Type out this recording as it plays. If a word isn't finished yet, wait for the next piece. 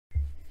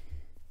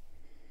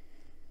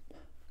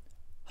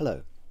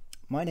Hello,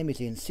 my name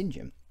is Ian St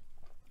John,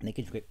 and it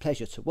gives me great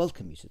pleasure to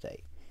welcome you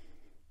today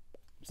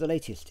to the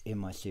latest in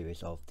my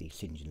series of the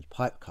St John's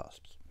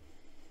Pipecasts.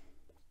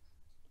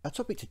 Our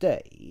topic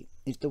today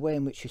is the way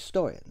in which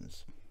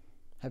historians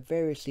have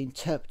variously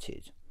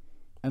interpreted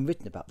and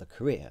written about the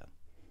career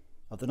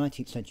of the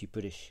 19th century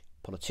British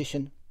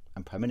politician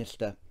and Prime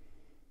Minister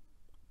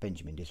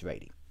Benjamin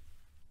Disraeli.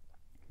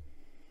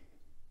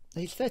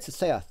 Now, it's fair to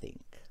say, I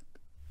think,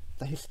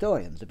 that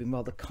historians have been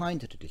rather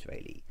kinder to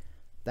Disraeli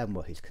than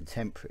were his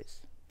contemporaries.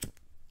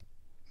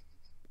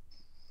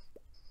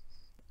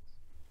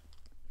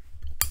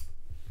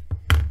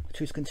 To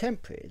his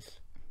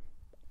contemporaries,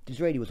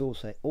 Disraeli was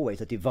also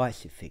always a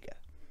divisive figure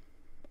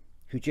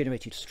who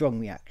generated strong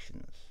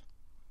reactions,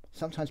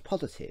 sometimes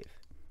positive,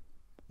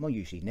 more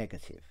usually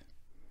negative.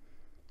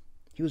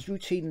 He was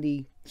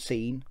routinely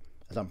seen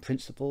as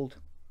unprincipled,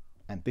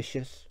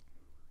 ambitious,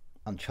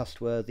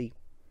 untrustworthy,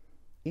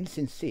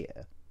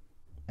 insincere,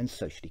 and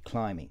socially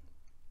climbing.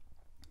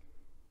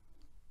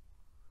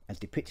 As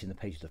depicted in the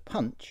pages of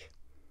Punch,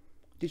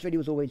 Disraeli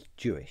was always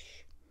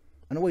Jewish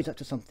and always up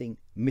to something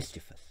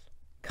mischievous,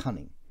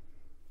 cunning,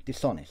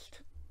 dishonest,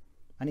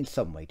 and in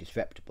some way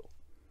disreputable.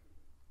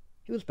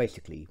 He was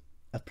basically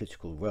a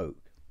political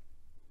rogue.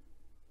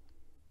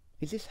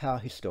 Is this how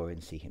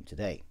historians see him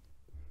today?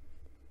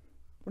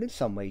 Well, in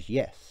some ways,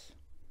 yes.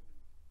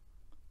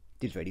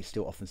 Disraeli is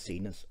still often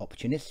seen as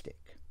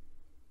opportunistic.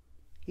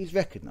 He is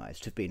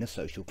recognised to have been a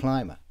social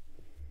climber.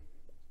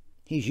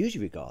 He is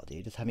usually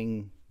regarded as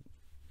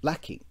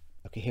lacking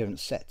a coherent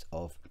set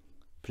of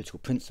political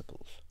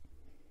principles.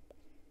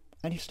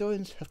 And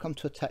historians have come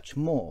to attach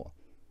more,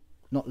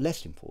 not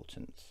less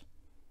importance,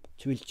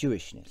 to his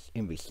Jewishness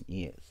in recent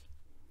years.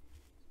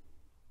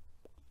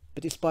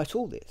 But despite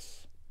all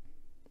this,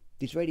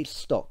 Disraeli's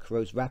stock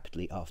rose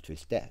rapidly after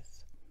his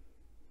death,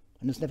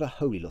 and has never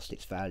wholly lost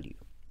its value.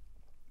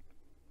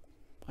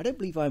 I don't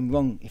believe I am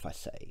wrong if I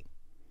say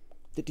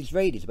that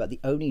Disraeli is about the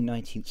only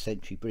 19th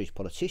century British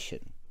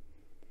politician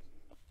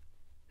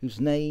whose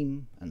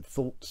name and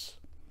thoughts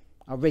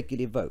are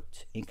regularly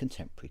evoked in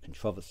contemporary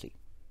controversy.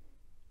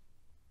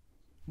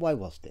 Why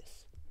was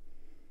this?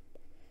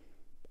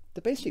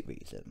 The basic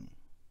reason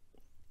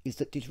is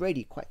that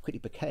Disraeli quite quickly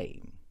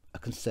became a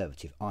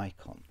conservative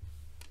icon.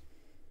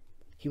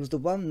 He was the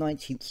one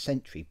 19th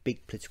century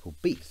big political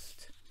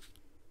beast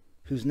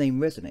whose name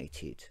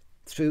resonated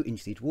through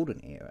into the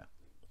Edwardian era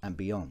and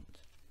beyond.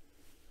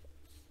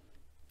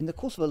 In the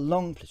course of a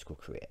long political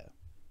career,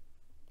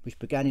 which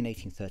began in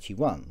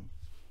 1831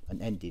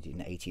 and ended in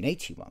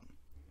 1881,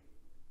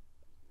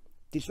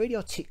 Disraeli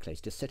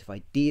articulated a set of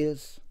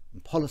ideas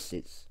and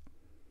policies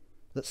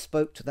that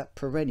spoke to that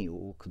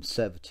perennial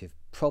conservative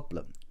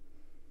problem,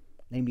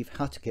 namely of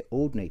how to get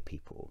ordinary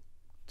people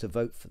to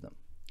vote for them.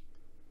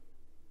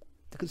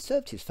 The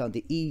Conservatives found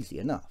it easy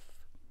enough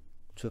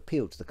to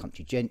appeal to the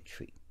country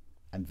gentry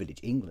and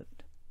village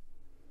England.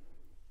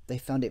 They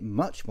found it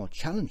much more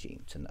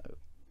challenging to know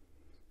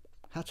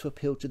how to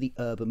appeal to the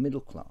urban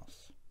middle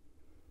class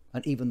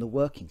and even the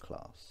working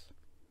class,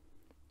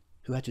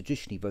 who had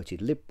traditionally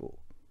voted Liberal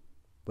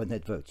when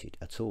they'd voted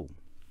at all.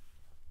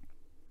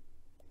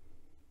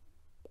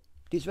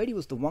 Disraeli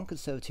was the one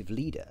Conservative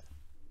leader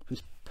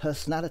whose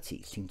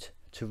personality seemed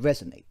to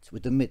resonate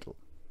with the middle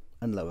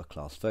and lower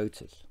class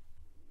voters.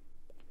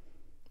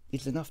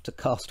 It's enough to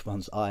cast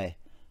one's eye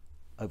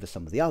over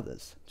some of the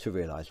others to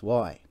realise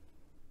why.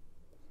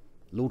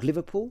 Lord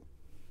Liverpool,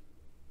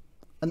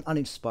 an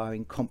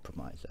uninspiring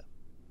compromiser,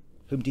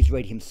 whom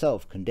Disraeli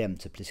himself condemned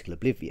to political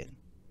oblivion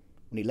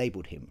when he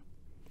labelled him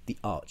the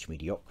arch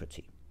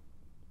mediocrity.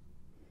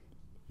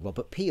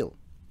 Robert Peel,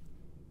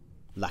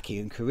 lacking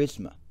in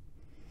charisma,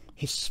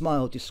 his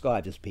smile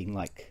described as being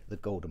like the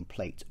golden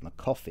plate on a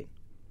coffin.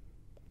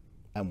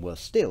 And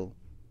worse still,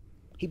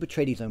 he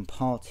betrayed his own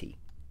party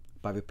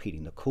by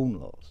repealing the Corn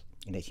Laws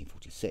in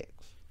 1846.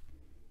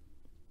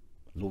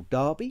 Lord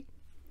Derby?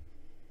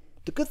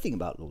 The good thing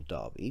about Lord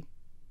Derby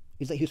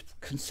is that he was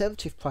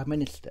Conservative Prime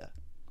Minister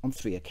on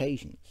 3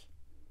 occasions.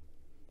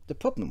 The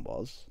problem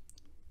was,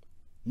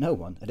 no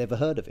one had ever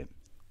heard of him.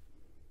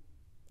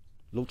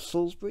 Lord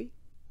Salisbury?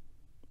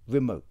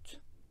 Remote,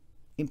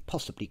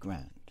 impossibly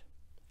grand,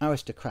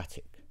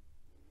 aristocratic,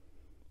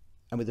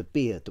 and with a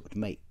beard that would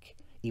make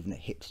even a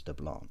hipster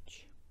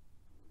blanch.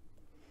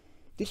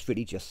 This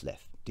really just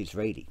left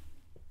Disraeli.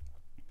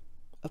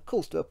 Of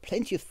course, there were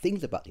plenty of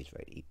things about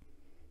Disraeli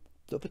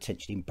that were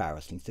potentially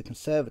embarrassing to the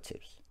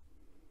Conservatives.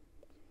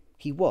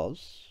 He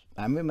was,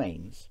 and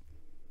remains,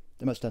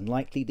 the most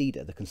unlikely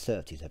leader the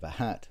Conservatives ever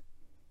had.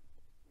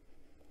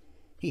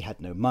 He had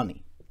no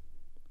money,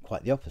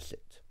 quite the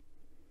opposite.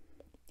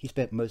 He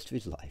spent most of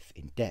his life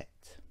in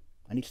debt,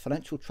 and his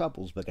financial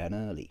troubles began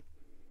early.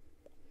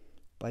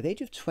 By the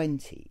age of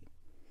 20,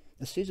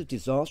 a series of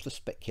disastrous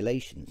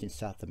speculations in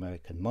South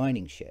American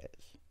mining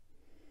shares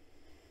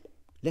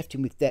left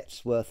him with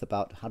debts worth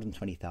about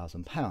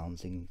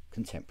 £120,000 in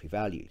contemporary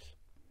values.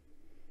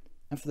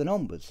 And from then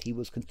onwards, he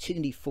was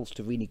continually forced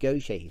to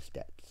renegotiate his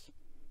debts,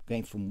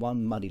 going from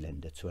one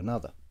moneylender to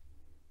another.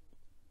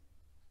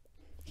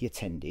 He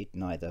attended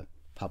neither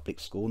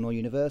public school nor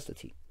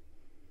university.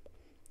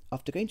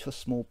 After going to a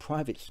small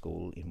private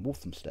school in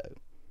Walthamstow,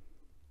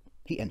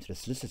 he entered a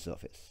solicitor's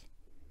office.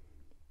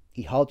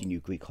 He hardly knew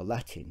Greek or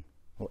Latin,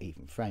 or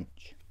even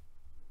French.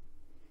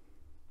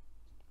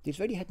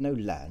 Disraeli had no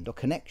land or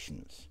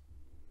connections.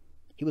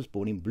 He was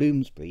born in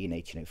Bloomsbury in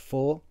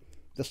 1804,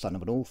 the son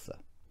of an author.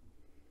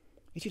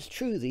 It is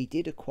true that he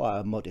did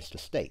acquire a modest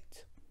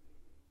estate,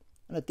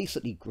 and a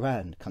decently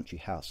grand country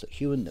house at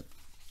Hewendham.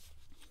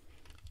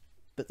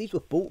 But these were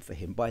bought for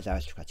him by his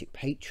aristocratic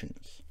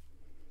patrons.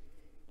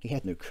 He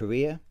had no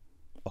career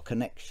or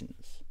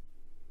connections,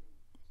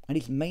 and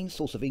his main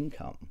source of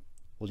income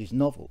was his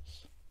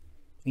novels.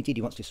 Indeed,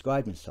 he once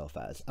described himself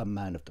as a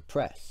man of the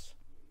press.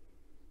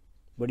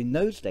 Well, in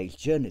those days,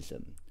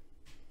 journalism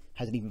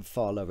had an even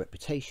far lower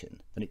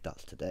reputation than it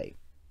does today.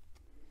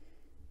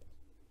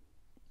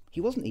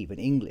 He wasn't even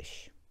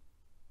English.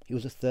 He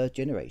was a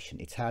third-generation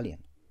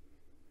Italian.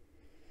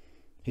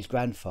 His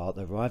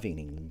grandfather arriving in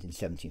England in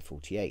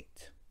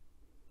 1748,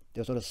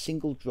 there was not a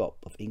single drop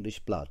of English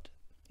blood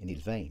in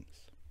his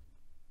veins.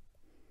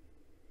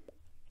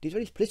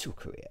 Disraeli's political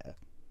career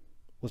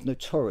was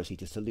notoriously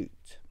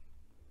dissolute.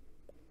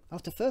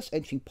 After first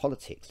entering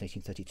politics in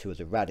 1832 as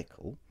a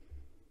radical,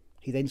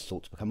 he then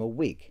sought to become a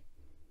Whig,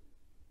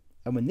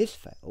 and when this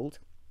failed,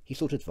 he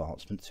sought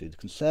advancement through the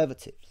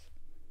Conservatives.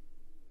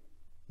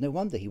 No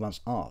wonder he once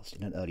asked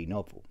in an early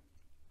novel,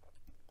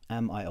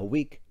 "Am I a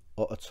Whig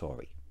or a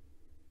Tory?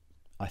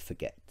 I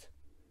forget.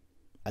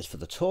 As for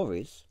the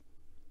Tories,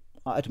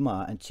 I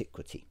admire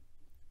antiquity,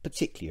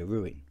 particularly a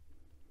ruin.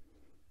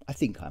 I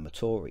think I am a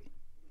Tory.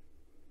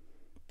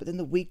 But then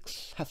the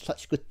Whigs have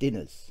such good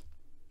dinners,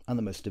 and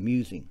the most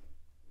amusing.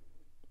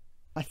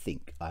 I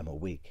think I am a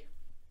Whig."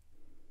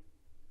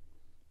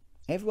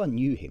 Everyone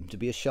knew him to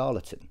be a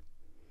charlatan,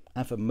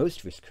 and for most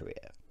of his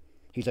career,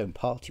 his own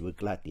party would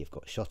gladly have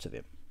got shot of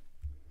him.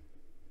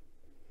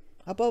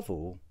 Above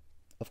all,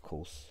 of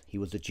course, he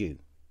was a Jew.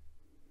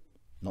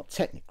 Not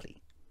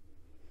technically.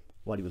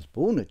 While he was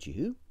born a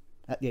Jew,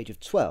 at the age of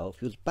 12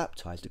 he was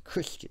baptised a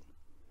Christian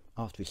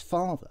after his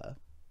father,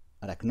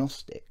 an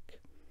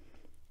agnostic,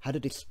 had a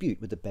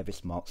dispute with the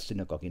Bevis Marks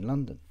synagogue in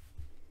London.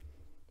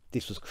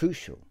 This was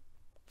crucial,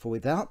 for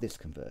without this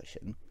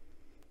conversion,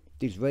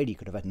 Disraeli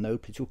could have had no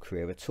political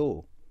career at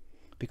all,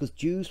 because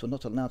Jews were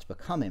not allowed to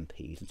become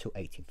MPs until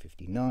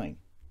 1859.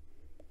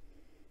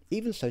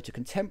 Even so, to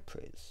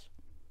contemporaries,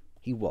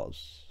 he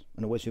was,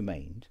 and always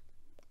remained,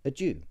 a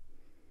Jew.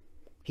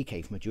 He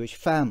came from a Jewish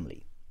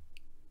family,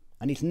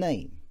 and his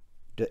name,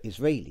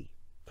 Disraeli,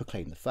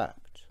 proclaimed the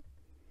fact.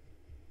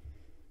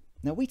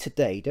 Now, we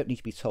today don't need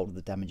to be told of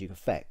the damaging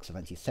effects of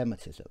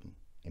anti-Semitism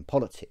in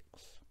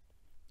politics,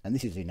 and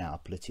this is in our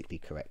politically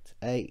correct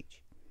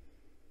age.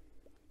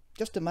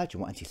 Just imagine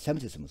what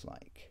anti-Semitism was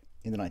like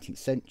in the 19th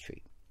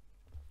century.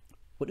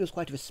 Well, it was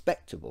quite a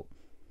respectable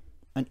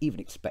and even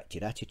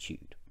expected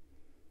attitude.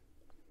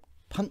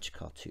 Punch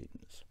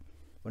cartoons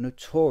were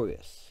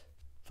notorious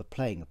for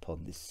playing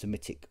upon this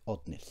Semitic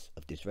oddness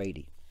of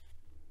Disraeli.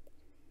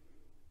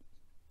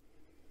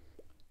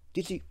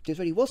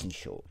 Disraeli was, in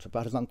short,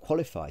 about as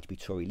unqualified to be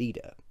Tory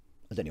leader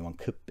as anyone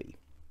could be.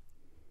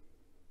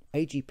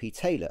 A.G.P.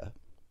 Taylor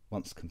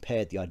once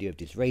compared the idea of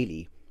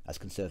Disraeli as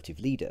Conservative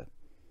leader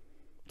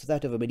to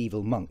that of a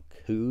medieval monk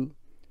who,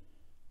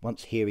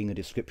 once hearing a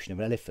description of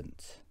an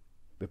elephant,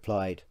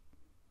 replied,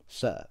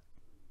 "Sir,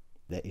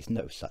 there is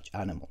no such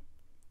animal."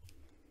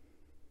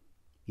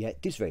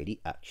 Yet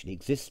Disraeli actually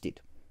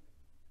existed,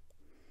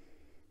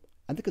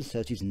 and the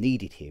Conservatives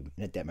needed him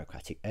in a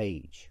democratic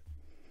age,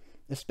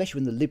 especially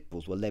when the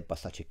Liberals were led by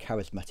such a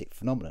charismatic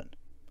phenomenon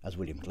as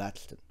William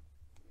Gladstone.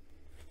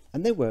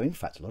 And there were in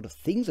fact a lot of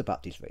things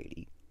about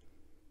Disraeli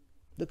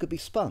that could be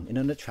spun in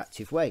an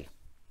attractive way.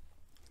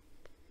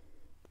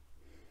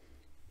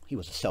 He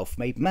was a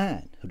self-made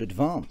man who'd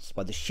advanced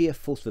by the sheer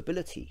force of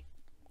ability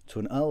to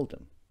an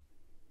earldom.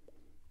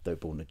 Though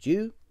born a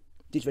Jew,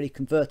 Disraeli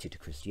converted to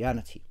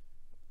Christianity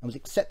and was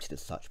accepted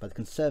as such by the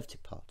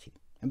Conservative Party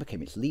and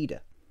became its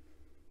leader,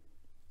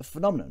 a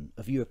phenomenon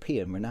of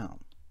European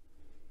renown.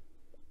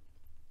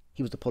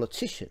 He was the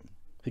politician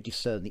who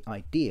discerned the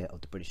idea of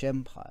the British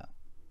Empire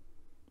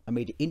and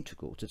made it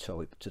integral to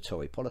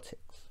Tory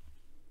politics.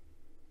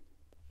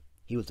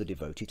 He was the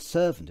devoted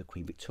servant of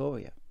Queen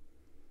Victoria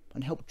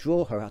and helped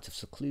draw her out of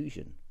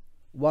seclusion,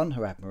 won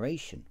her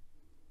admiration,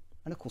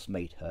 and of course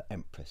made her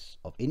Empress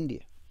of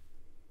India.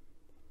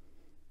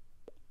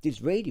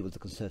 Disraeli was the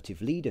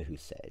Conservative leader who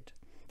said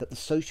that the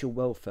social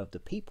welfare of the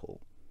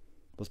people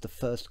was the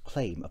first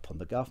claim upon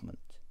the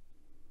government,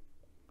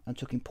 and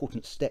took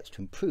important steps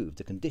to improve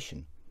the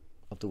condition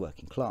of the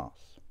working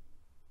class.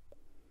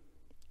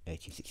 In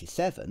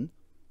 1867,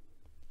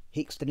 he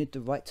extended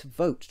the right to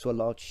vote to a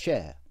large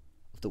share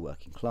of the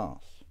working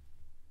class.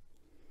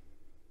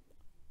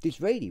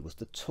 Disraeli was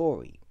the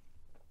Tory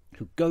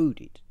who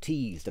goaded,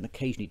 teased and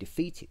occasionally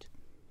defeated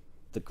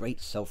the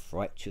great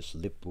self-righteous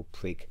liberal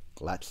prig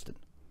Gladstone,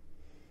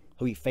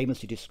 who he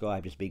famously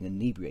described as being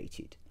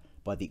inebriated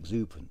by the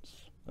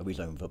exuberance of his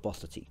own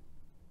verbosity.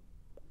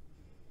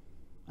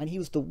 And he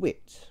was the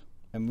wit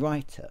and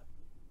writer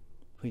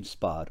who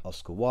inspired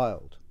Oscar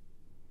Wilde,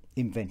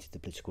 invented the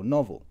political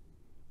novel,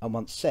 and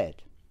once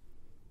said,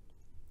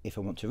 "If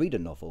I want to read a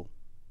novel,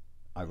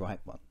 I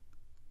write one."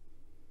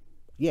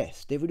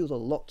 Yes, there really was a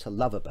lot to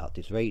love about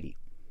Disraeli,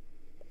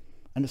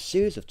 and a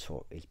series of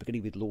Tories,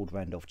 beginning with Lord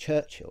Randolph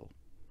Churchill,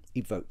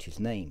 evoked his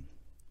name.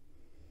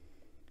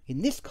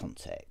 In this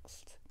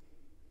context,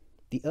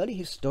 the early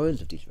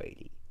historians of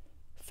Disraeli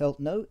felt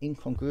no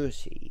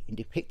incongruity in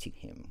depicting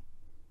him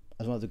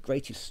as one of the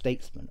greatest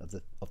statesmen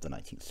of the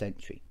 19th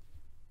century.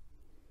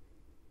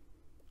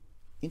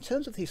 In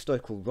terms of the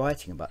historical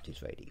writing about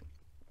Disraeli,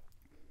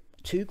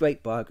 two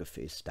great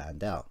biographies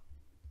stand out.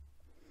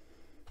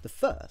 The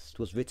first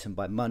was written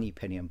by Money,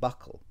 Penny and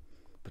Buckle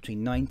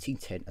between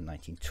 1910 and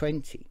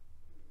 1920,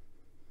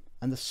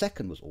 and the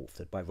second was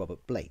authored by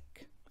Robert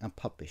Blake and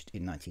published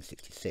in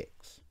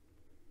 1966.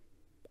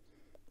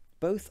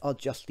 Both are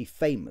justly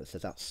famous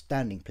as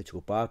outstanding political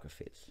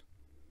biographies,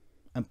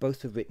 and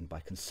both were written by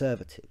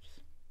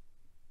conservatives.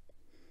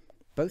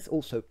 Both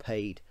also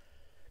paid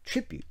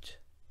tribute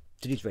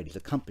to Disraeli's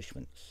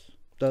accomplishments,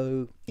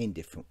 though in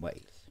different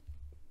ways.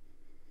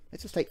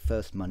 Let's just take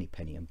first Money,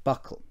 Penny and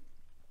Buckle.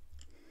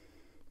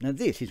 Now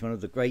this is one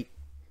of the great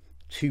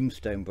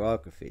tombstone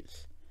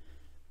biographies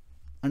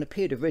and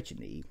appeared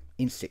originally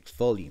in 6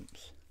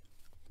 volumes.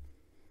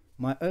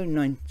 My own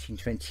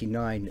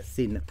 1929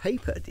 thin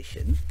paper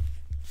edition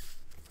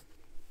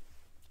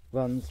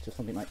runs to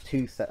something like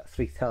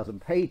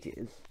 3,000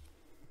 pages.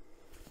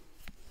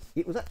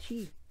 It was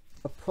actually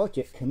a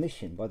project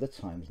commissioned by the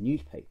Times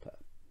newspaper,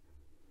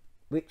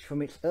 which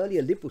from its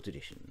earlier liberal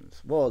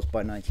traditions was,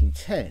 by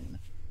 1910,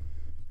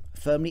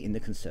 firmly in the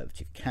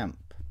conservative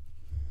camp.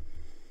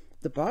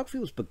 The biography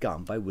was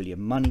begun by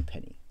William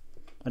Moneypenny,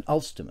 an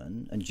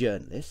Ulsterman and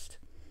journalist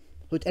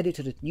who had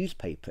edited a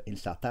newspaper in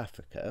South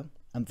Africa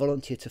and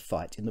volunteered to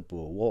fight in the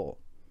Boer War.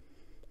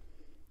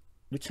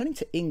 Returning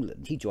to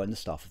England, he joined the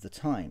staff of the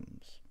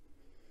Times,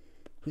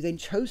 who then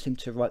chose him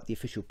to write the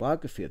official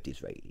biography of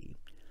Disraeli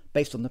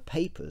based on the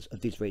papers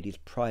of Disraeli's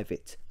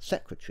private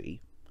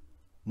secretary,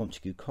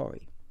 Montague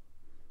Corrie.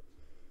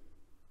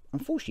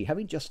 Unfortunately,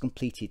 having just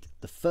completed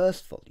the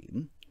first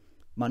volume,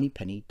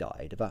 Moneypenny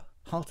died of a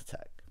heart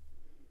attack.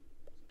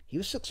 He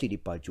was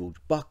succeeded by George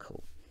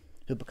Buckle,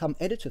 who had become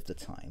editor of the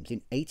Times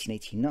in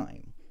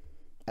 1889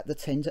 at the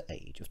tender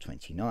age of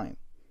 29.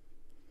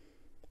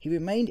 He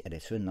remained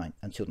editor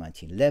until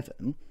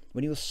 1911,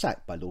 when he was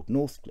sacked by Lord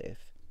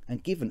Northcliffe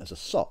and given as a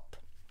sop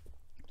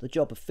the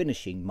job of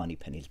finishing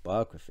Moneypenny's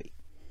biography,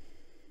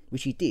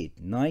 which he did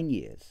 9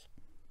 years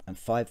and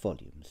 5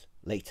 volumes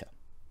later.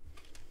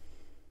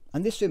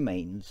 And this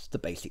remains the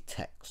basic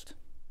text.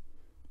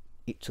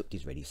 It took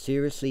Disraeli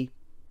seriously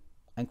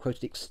and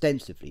quoted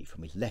extensively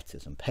from his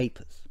letters and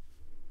papers.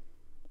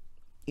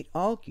 It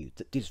argued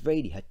that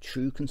Disraeli had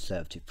true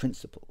conservative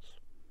principles,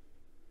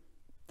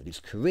 that his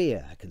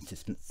career had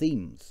consistent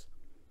themes,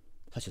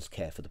 such as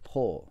care for the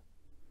poor,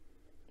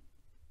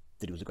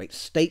 that he was a great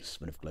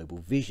statesman of global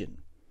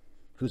vision,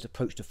 whose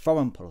approach to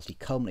foreign policy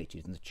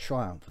culminated in the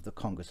triumph of the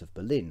Congress of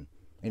Berlin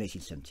in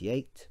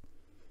 1878,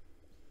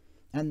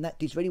 and that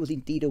Disraeli was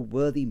indeed a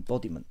worthy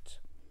embodiment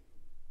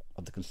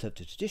of the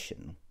conservative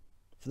tradition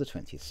for the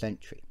 20th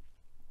century.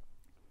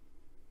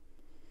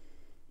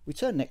 We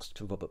turn next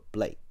to Robert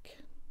Blake,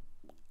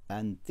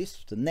 and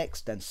this, the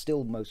next and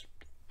still most,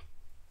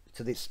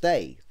 to this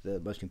day, the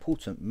most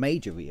important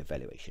major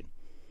re-evaluation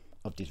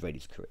of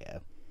Disraeli's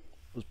career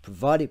was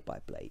provided by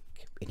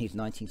Blake in his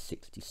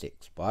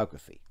 1966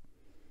 biography.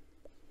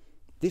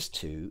 This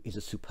too is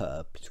a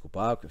superb political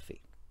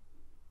biography,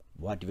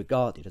 widely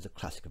regarded as a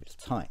classic of its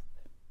type.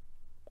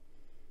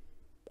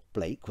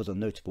 Blake was a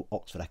notable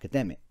Oxford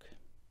academic.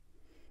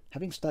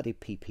 Having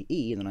studied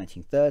PPE in the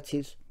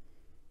 1930s,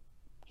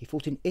 he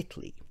fought in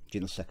Italy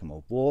during the Second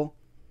World War,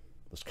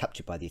 was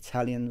captured by the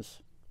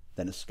Italians,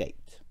 then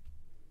escaped.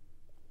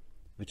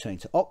 Returning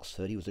to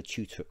Oxford, he was a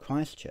tutor at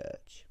Christ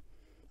Church,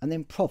 and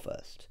then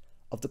provost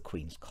of the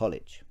Queen's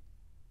College.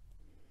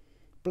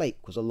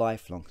 Blake was a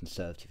lifelong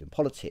conservative in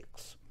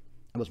politics,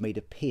 and was made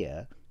a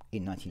peer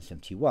in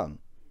 1971,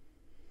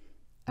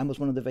 and was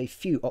one of the very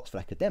few Oxford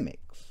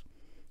academics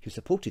who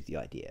supported the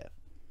idea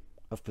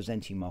of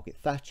presenting Margaret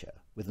Thatcher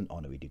with an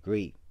honorary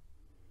degree.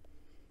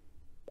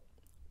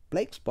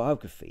 Blake's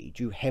biography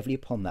drew heavily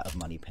upon that of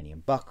Moneypenny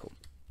and Buckle,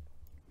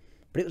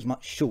 but it was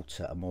much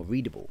shorter and more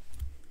readable,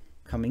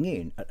 coming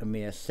in at a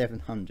mere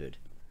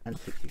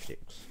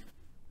 766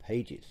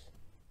 pages.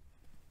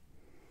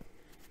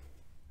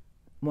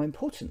 More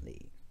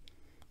importantly,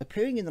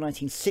 appearing in the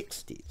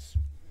 1960s,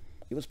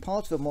 it was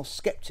part of a more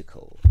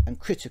sceptical and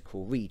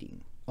critical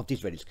reading of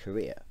Disraeli's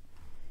career,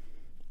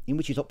 in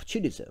which his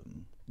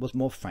opportunism was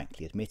more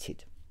frankly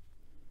admitted.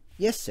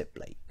 Yes, said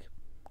Blake,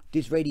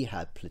 Disraeli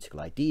had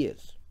political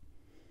ideas.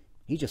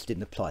 He just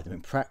didn't apply them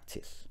in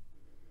practice.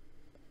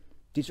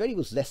 Disraeli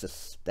was less a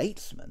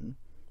statesman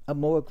and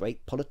more a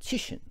great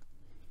politician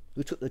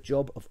who took the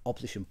job of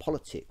opposition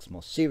politics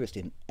more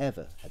seriously than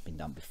ever had been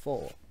done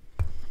before,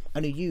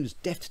 and who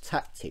used deft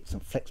tactics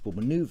and flexible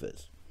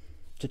manoeuvres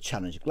to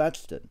challenge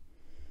Gladstone,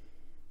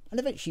 and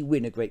eventually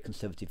win a great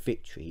Conservative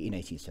victory in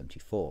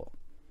 1874.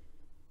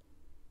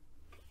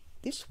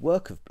 This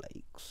work of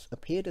Blake's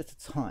appeared at a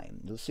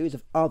time as a series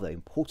of other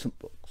important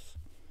books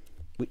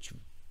which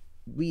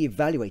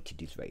re-evaluated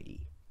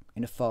Disraeli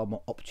in a far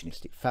more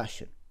opportunistic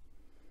fashion,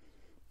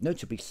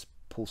 notably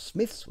Paul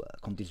Smith's work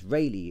on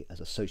Disraeli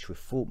as a social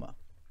reformer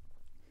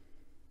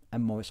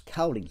and Maurice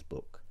Cowling's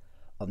book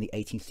on the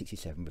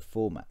 1867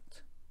 Reform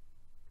Act.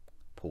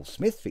 Paul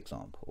Smith, for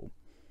example,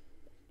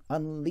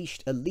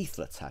 unleashed a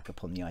lethal attack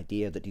upon the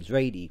idea that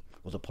Disraeli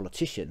was a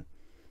politician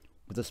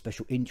with a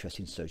special interest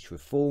in social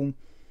reform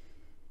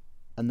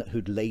and that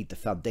who'd laid the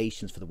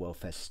foundations for the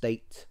welfare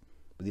state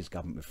with his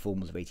government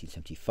reforms of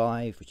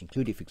 1875, which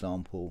included, for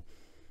example,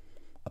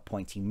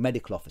 appointing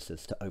medical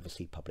officers to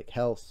oversee public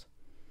health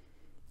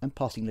and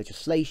passing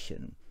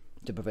legislation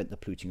to prevent the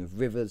polluting of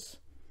rivers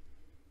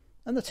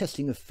and the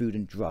testing of food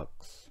and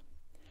drugs,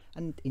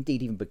 and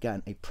indeed even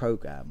began a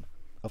programme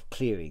of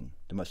clearing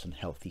the most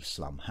unhealthy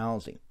slum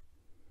housing.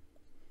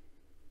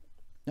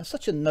 Now,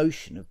 such a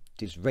notion of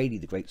Disraeli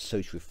the great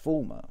social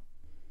reformer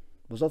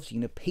was obviously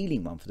an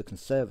appealing one for the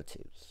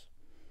Conservatives,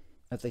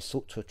 as they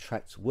sought to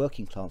attract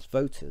working class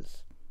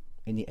voters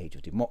in the age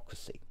of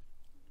democracy.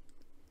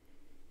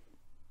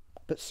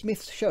 But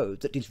Smith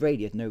showed that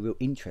Disraeli had no real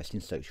interest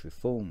in social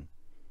reform,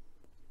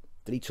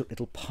 that he took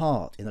little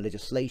part in the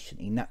legislation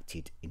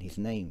enacted in his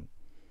name,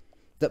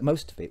 that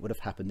most of it would have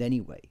happened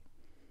anyway,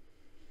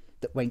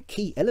 that when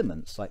key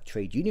elements like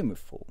trade union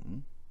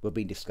reform were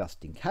being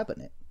discussed in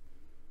cabinet,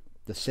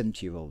 the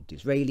 70-year-old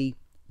Disraeli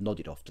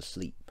nodded off to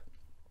sleep,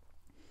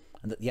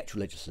 and that the actual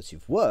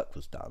legislative work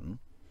was done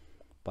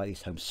by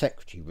his Home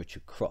Secretary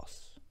Richard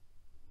Cross.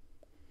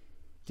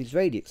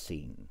 Disraeli, it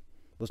seemed,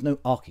 was no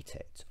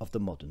architect of the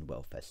modern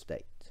welfare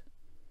state.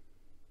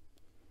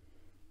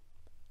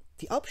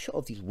 The upshot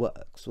of these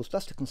works was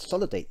thus to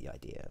consolidate the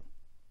idea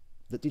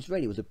that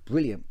Disraeli was a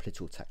brilliant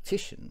political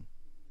tactician,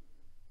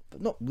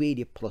 but not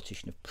really a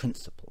politician of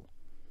principle,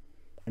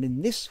 and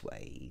in this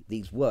way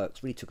these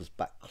works really took us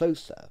back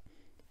closer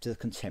to the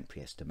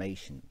contemporary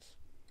estimations.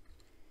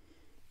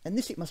 And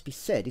this, it must be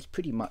said, is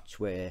pretty much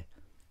where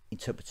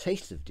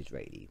interpretations of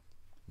Disraeli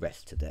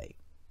rest today.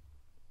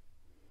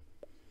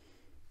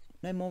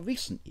 Now, in more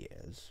recent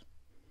years,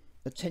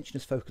 attention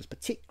has focused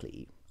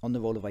particularly on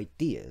the role of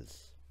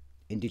ideas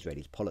in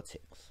Disraeli's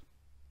politics.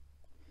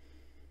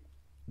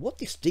 What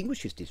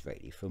distinguishes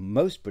Disraeli from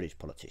most British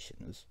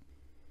politicians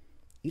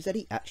is that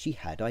he actually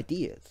had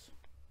ideas,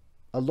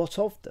 a lot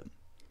of them,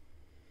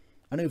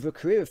 and over a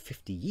career of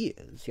 50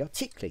 years he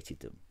articulated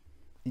them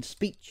in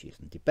speeches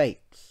and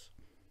debates,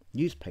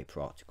 newspaper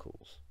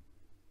articles,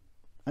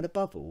 and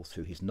above all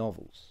through his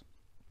novels.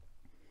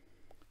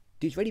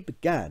 Disraeli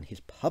began his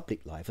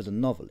public life as a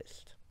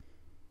novelist,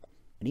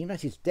 and even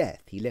at his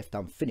death he left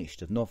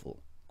unfinished a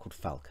novel called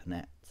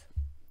Falconet.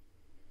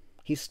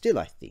 He is still,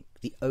 I think,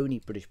 the only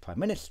British Prime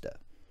Minister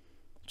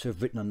to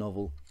have written a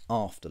novel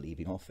after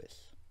leaving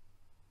office.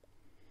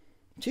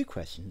 Two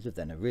questions have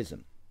then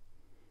arisen.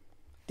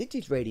 Did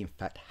Disraeli in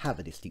fact have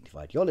a distinctive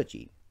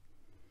ideology,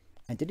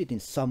 and did it in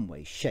some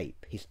way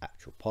shape his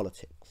actual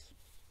politics?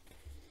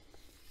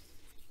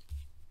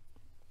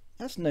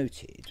 As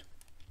noted,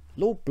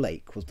 Lord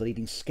Blake was the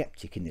leading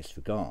sceptic in this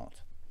regard.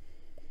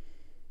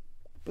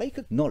 Blake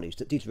acknowledged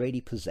that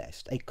Disraeli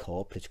possessed a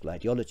core political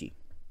ideology,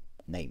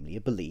 namely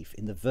a belief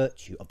in the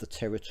virtue of the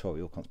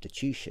territorial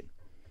constitution,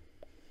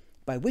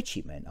 by which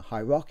he meant a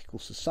hierarchical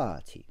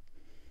society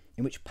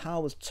in which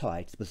power was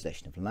tied to the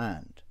possession of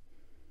land.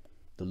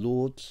 The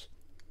Lords,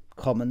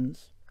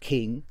 Commons,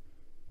 King,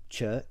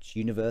 Church,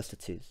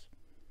 universities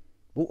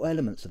were all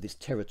elements of this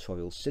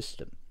territorial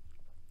system,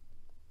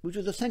 which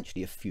was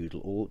essentially a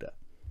feudal order.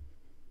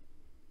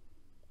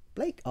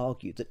 Blake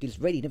argued that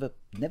Disraeli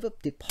never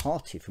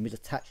departed from his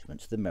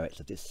attachment to the merits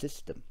of this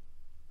system,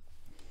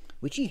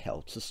 which he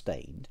held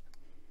sustained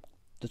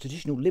the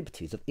traditional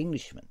liberties of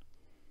Englishmen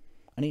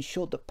and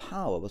ensured that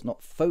power was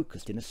not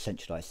focused in a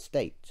centralised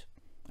state,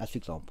 as for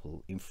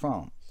example in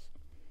France.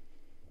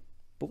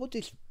 But what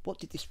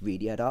did this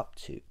really add up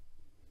to?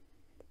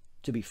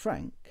 To be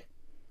frank,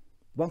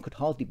 one could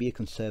hardly be a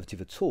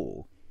conservative at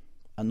all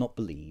and not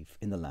believe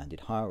in the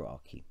landed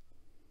hierarchy.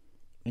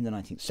 In the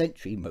 19th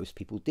century, most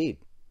people did,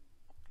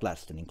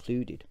 Gladstone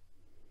included.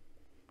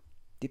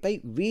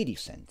 Debate really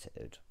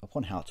centred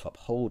upon how to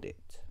uphold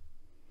it.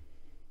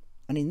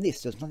 And in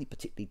this, there's nothing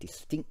particularly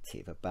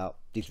distinctive about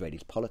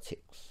Disraeli's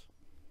politics,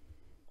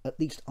 at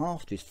least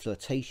after his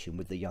flirtation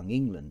with the Young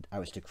England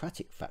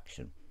aristocratic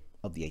faction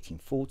of the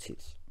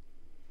 1840s,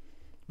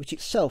 which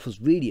itself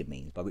was really a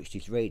means by which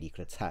Disraeli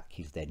could attack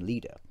his then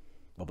leader,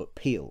 Robert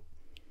Peel,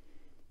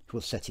 who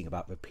was setting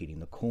about repealing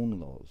the Corn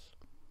Laws.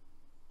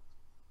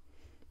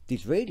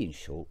 Disraeli, in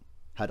short,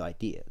 had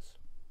ideas,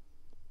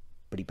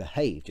 but he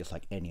behaved just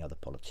like any other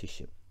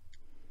politician.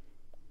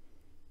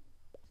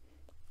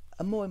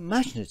 A more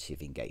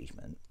imaginative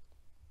engagement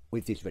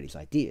with Disraeli's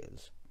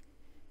ideas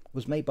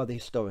was made by the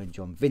historian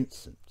John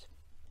Vincent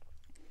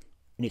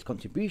in his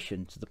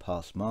contribution to the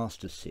Past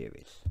Masters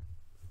series.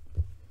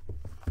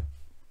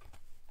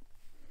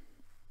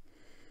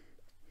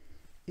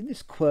 In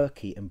this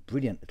quirky and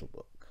brilliant little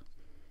book,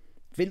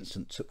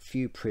 Vincent took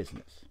few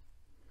prisoners,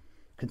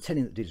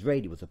 contending that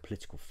Disraeli was a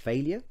political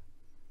failure,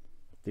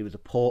 that he was a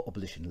poor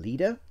opposition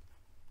leader,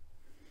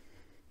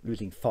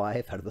 losing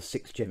 5 out of the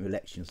 6 general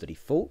elections that he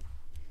fought,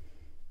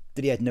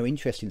 that he had no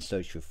interest in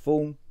social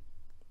reform,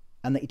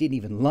 and that he didn't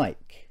even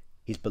like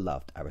his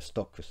beloved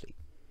aristocracy.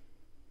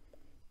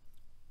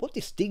 What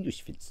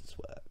distinguished Vincent's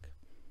work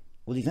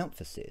was his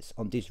emphasis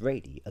on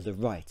Disraeli as a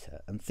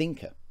writer and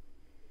thinker.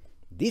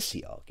 This,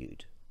 he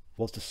argued,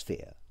 was the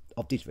sphere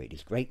of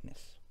Disraeli's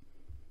greatness.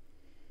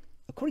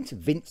 According to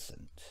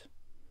Vincent,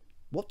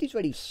 what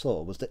Disraeli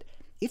saw was that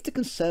if the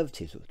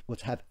Conservatives were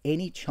to have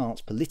any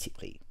chance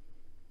politically,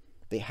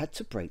 they had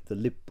to break the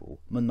liberal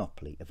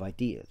monopoly of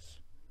ideas.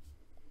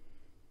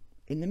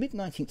 In the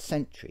mid-19th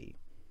century,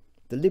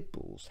 the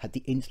Liberals had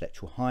the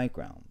intellectual high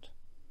ground,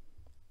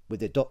 with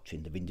their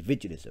doctrines of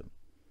individualism,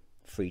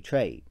 free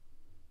trade,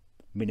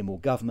 minimal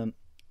government,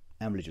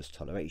 and religious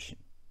toleration.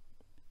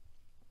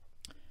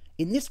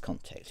 In this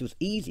context, it was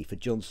easy for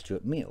John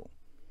Stuart Mill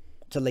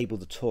to label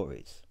the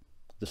Tories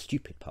the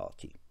stupid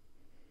party.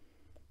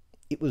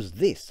 It was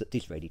this that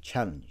Disraeli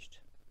challenged,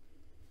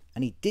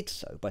 and he did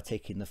so by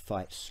taking the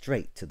fight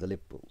straight to the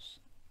Liberals.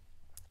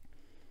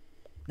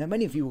 Now,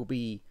 many of you will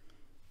be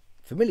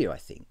familiar, I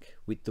think,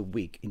 with the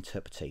Whig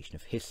interpretation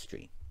of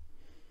history,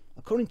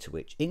 according to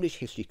which English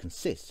history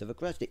consists of a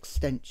gradual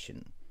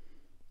extension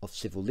of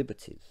civil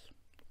liberties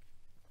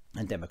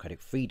and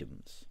democratic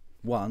freedoms,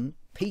 won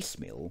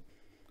piecemeal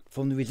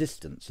from the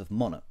resistance of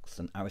monarchs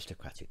and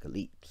aristocratic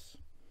elites.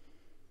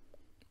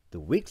 The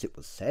Whigs, it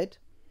was said,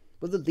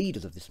 were the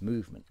leaders of this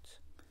movement,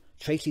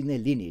 tracing their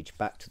lineage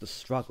back to the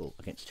struggle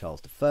against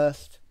Charles I,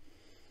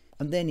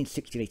 and then in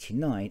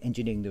 1689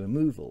 engineering the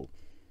removal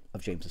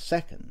of James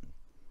II and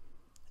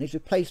his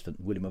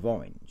replacement William of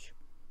Orange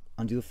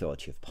under the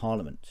authority of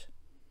Parliament,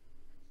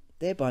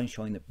 thereby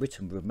ensuring that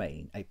Britain would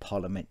remain a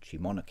parliamentary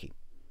monarchy.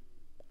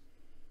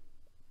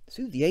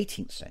 Through the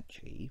 18th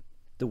century,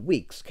 the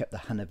Whigs kept the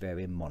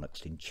Hanoverian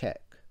monarchs in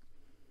check,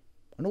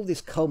 and all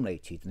this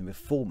culminated in the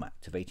Reform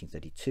Act of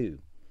 1832,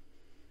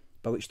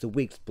 by which the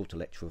Whigs brought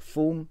electoral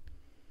reform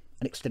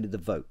and extended the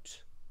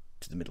vote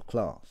to the middle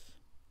class.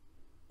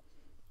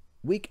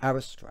 Whig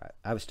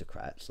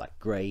aristocrats like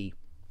Grey,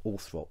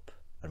 Althorp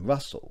and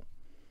Russell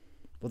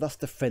were thus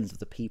the friends of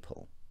the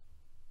people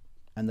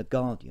and the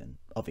guardian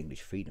of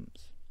English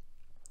freedoms.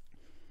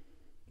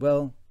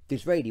 Well,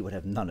 Disraeli would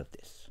have none of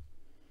this.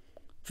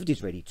 For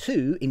Disraeli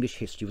too, English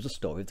history was a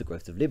story of the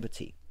growth of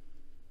liberty.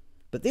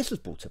 But this was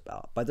brought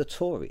about by the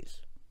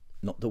Tories,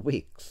 not the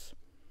Whigs.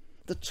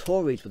 The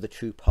Tories were the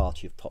true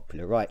party of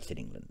popular rights in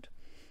England,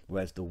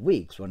 whereas the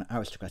Whigs were an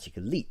aristocratic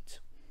elite,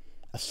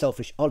 a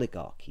selfish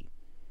oligarchy,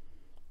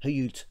 who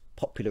used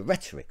popular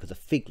rhetoric as a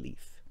fig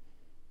leaf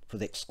for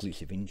their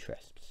exclusive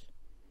interests.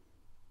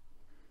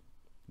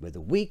 Where the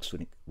Whigs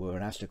were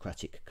an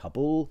aristocratic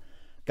cabal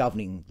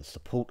governing with the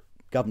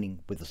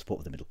support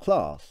of the middle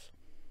class,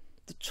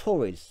 the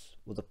Tories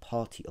were the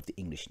party of the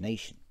English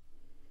nation,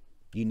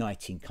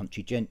 uniting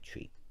country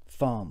gentry,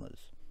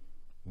 farmers,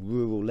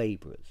 rural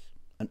labourers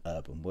and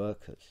urban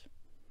workers.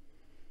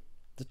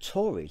 The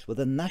Tories were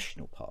the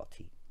national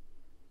party,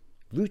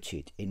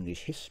 rooted in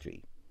English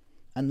history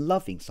and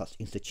loving such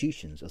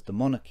institutions as the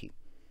monarchy,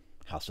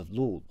 House of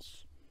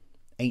Lords,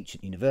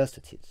 ancient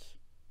universities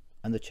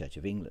and the Church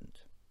of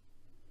England.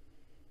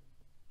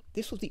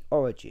 This was the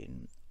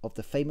origin of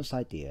the famous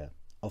idea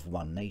of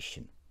one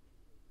nation.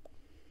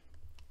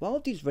 While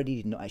Disraeli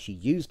did not actually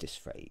use this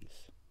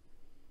phrase,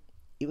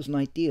 it was an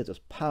idea that was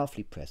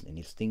powerfully present in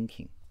his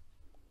thinking.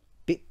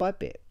 Bit by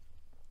bit,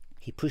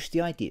 he pushed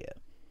the idea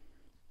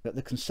that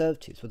the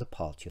Conservatives were the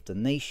party of the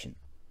nation,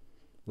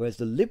 whereas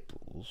the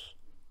Liberals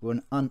were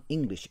an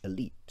un-English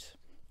elite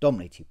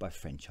dominated by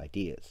French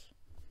ideas.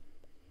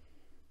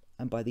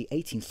 And by the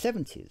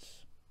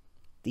 1870s,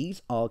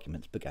 these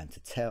arguments began to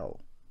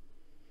tell,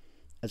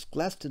 as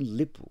Gladstone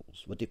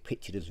Liberals were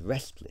depicted as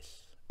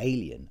restless,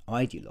 alien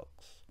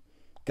ideologues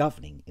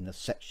governing in a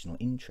sectional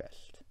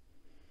interest,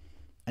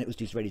 and it was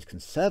Disraeli's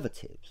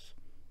Conservatives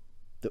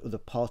that were the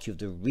party of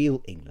the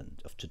real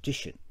England of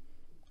tradition,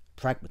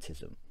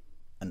 pragmatism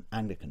and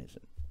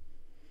Anglicanism.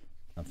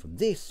 And from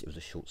this it was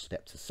a short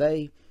step to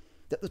say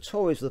that the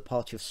Tories were the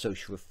party of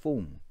social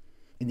reform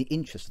in the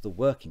interest of the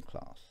working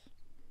class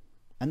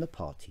and the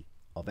party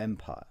of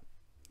empire.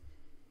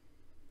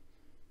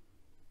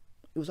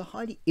 It was a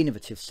highly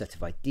innovative set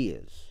of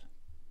ideas,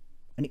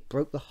 and it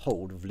broke the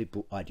hold of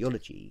liberal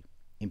ideology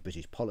in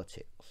British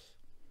politics.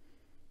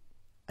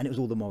 And it was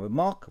all the more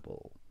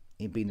remarkable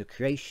in being the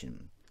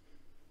creation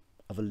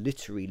of a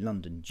literary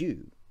London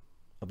Jew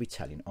of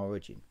Italian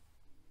origin.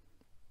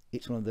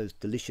 It's one of those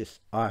delicious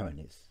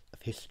ironies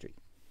of history.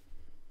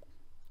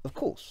 Of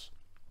course,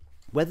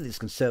 whether this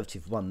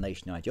conservative one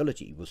nation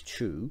ideology was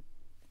true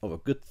or a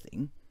good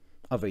thing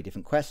are very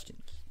different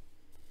questions.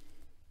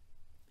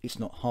 It's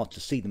not hard to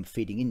see them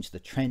feeding into the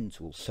trend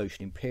towards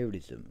social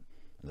imperialism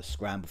and the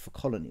scramble for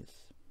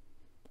colonies,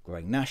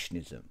 growing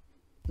nationalism,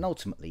 and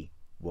ultimately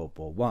World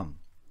War I.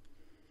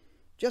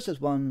 just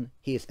as one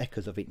hears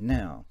echoes of it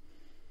now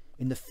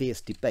in the fierce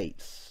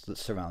debates that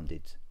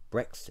surrounded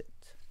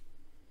Brexit.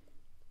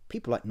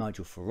 People like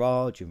Nigel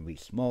Farage and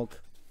Rees-Mogg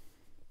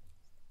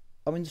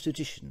are in the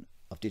tradition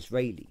of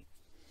Disraeli,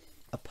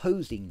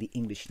 opposing the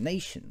English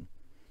nation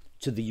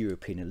to the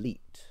European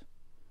elite,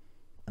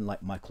 and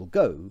like Michael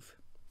Gove,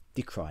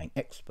 decrying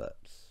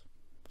experts,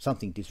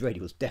 something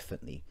Disraeli was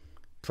definitely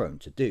prone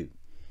to do.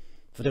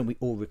 For don't we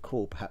all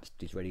recall perhaps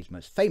Disraeli's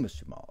most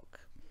famous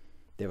remark,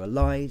 "There are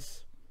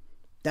lies,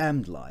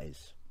 damned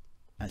lies,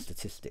 and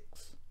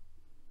statistics."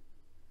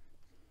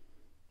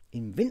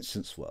 In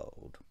Vincent's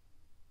world,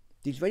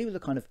 Disraeli was a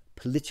kind of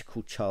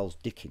political Charles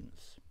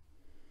Dickens.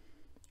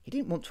 He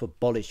didn't want to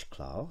abolish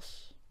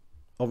class,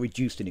 or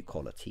reduce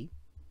inequality,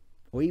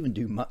 or even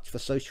do much for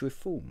social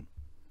reform.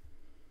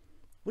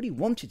 What he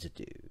wanted to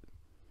do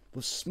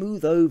was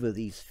smooth over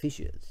these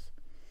fissures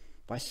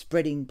by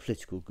spreading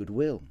political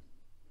goodwill.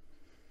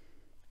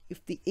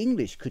 If the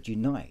English could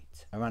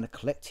unite around a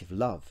collective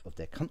love of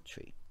their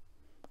country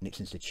and its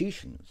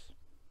institutions,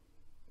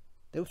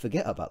 they would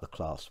forget about the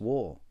class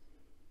war.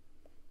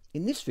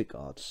 In this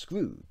regard,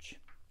 Scrooge,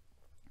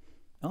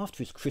 after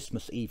his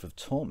Christmas Eve of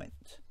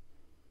torment,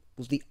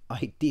 was the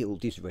ideal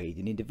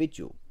Disraelian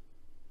individual.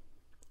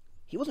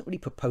 He wasn't really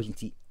proposing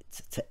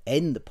to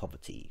end the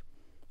poverty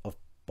of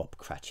Bob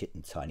Cratchit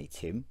and Tiny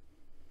Tim,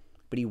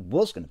 but he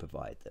was going to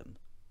provide them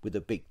with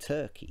a big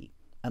turkey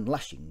and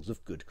lashings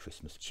of good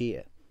Christmas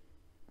cheer.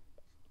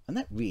 And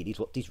that really is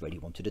what Disraeli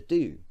wanted to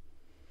do.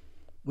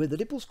 Where the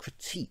Liberals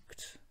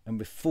critiqued and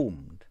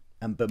reformed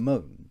and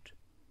bemoaned,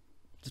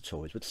 the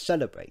Tories would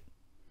celebrate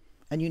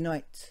and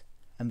unite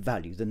and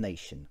value the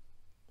nation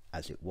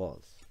as it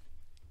was.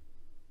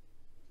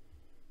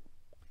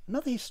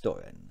 Another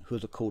historian who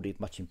has accorded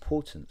much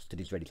importance to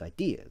Disraeli's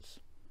ideas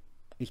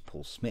is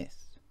Paul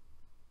Smith.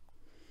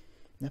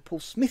 Now, Paul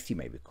Smith, you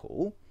may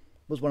recall,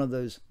 was one of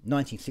those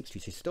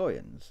 1960s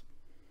historians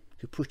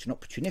who pushed an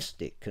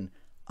opportunistic and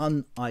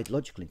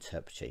unideological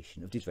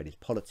interpretation of Disraeli's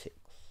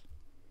politics.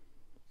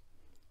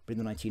 But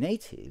in the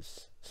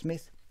 1980s,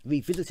 Smith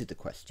revisited the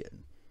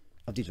question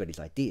of Disraeli's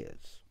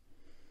ideas,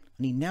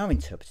 and he now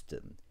interpreted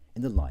them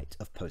in the light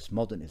of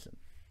postmodernism.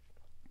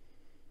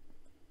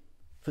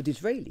 For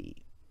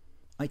Disraeli,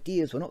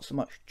 ideas were not so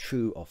much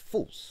true or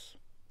false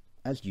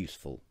as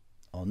useful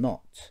or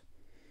not.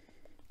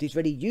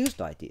 Disraeli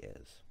used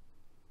ideas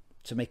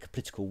to make a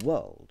political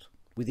world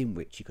within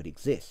which he could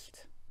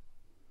exist.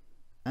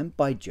 And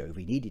by Jove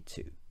he needed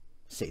to,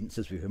 since,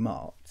 as we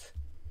remarked,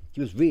 he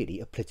was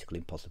really a political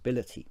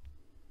impossibility.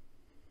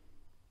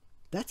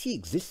 That he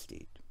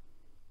existed,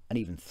 and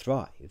even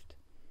thrived,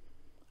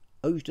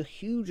 owed a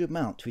huge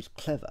amount to his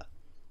clever,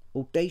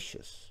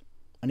 audacious,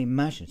 and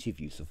imaginative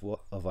use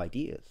of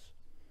ideas.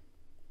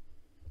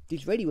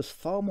 Disraeli was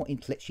far more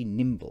intellectually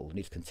nimble than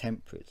his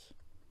contemporaries,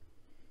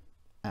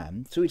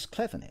 and through his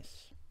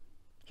cleverness,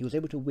 he was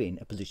able to win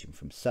a position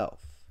for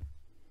himself.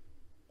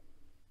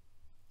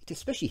 It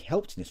especially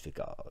helped in this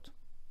regard.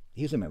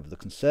 He was a member of the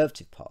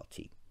Conservative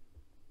Party,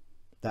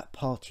 that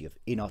party of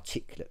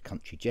inarticulate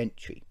country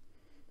gentry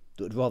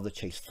that would rather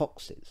chase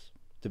foxes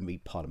than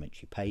read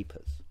parliamentary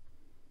papers.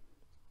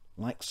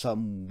 Like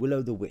some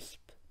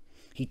will-o'-the-wisp,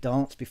 he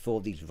danced before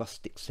these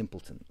rustic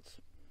simpletons,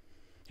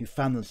 who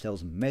found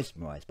themselves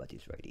mesmerised by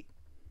Disraeli,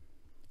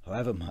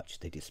 however much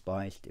they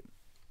despised him.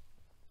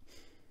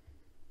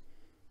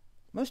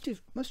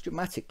 Most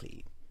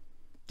dramatically,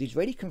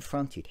 Disraeli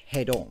confronted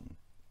head-on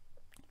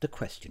the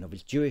question of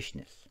his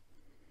Jewishness.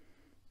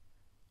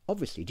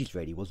 Obviously,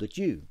 Disraeli was a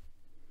Jew,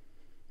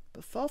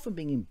 but far from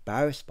being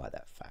embarrassed by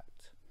that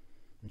fact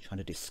and trying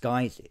to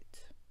disguise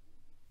it,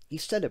 he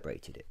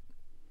celebrated it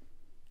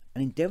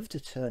and endeavoured to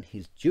turn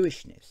his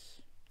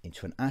Jewishness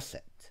into an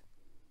asset.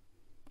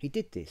 He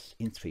did this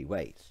in three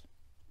ways.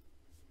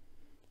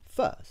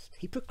 First,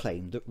 he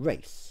proclaimed that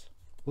race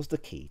was the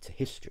key to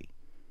history.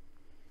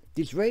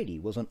 Disraeli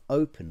was an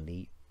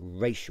openly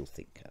racial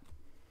thinker.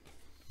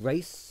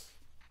 Race,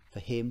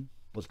 for him,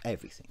 was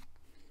everything.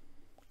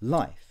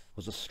 Life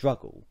was a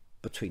struggle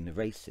between the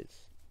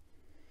races.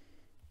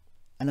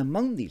 And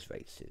among these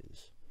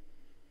races,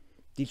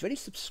 Disraeli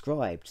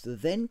subscribed to the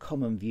then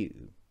common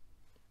view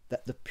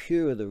that the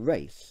purer the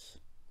race,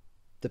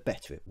 the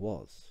better it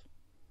was.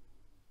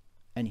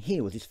 And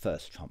here was his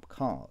first trump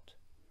card.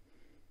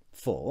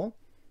 For,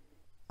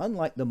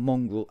 unlike the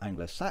mongrel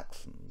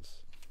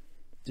Anglo-Saxons,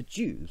 the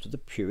Jews were the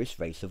purest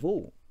race of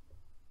all,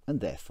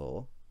 and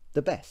therefore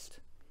the best.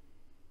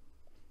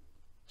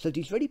 So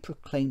Disraeli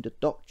proclaimed a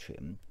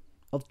doctrine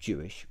of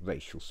Jewish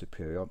racial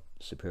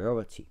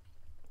superiority.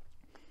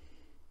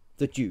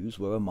 The Jews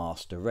were a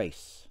master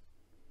race.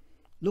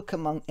 Look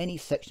among any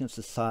section of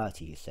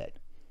society, he said,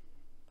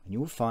 and you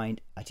will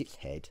find at its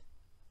head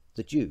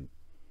the Jew.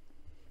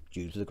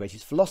 Jews were the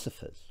greatest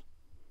philosophers,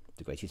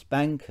 the greatest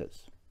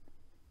bankers,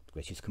 the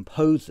greatest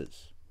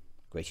composers,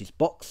 greatest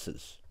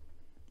boxers,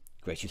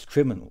 greatest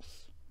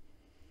criminals.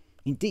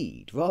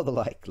 Indeed, rather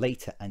like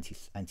later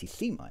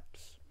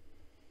anti-Semites,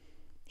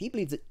 he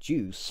believed that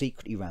Jews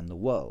secretly ran the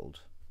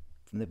world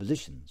from their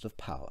positions of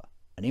power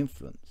and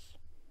influence.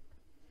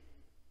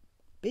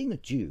 being a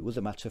Jew was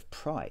a matter of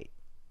pride,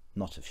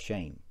 not of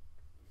shame.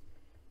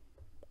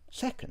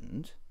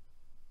 Second,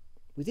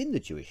 within the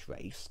Jewish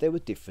race there were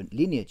different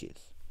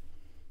lineages.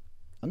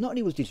 And not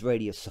only was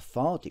Disraeli a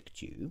Sephardic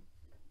Jew,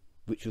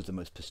 which was the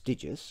most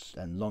prestigious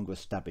and longer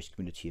established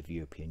community of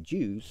European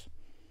Jews,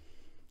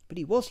 but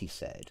he was, he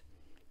said,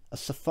 a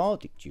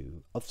Sephardic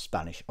Jew of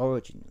Spanish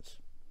origins,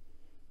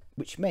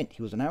 which meant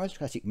he was an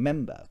aristocratic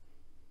member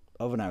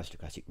of an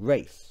aristocratic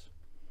race,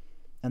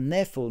 and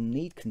therefore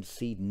need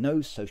concede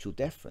no social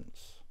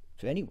deference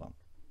to anyone.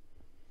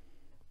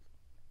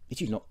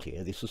 It is not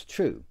clear this was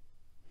true,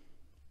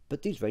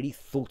 but Disraeli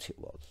thought it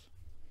was,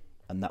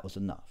 and that was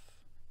enough.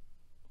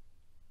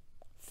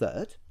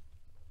 Third,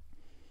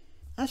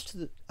 as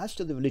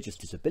to the religious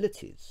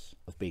disabilities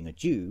of being a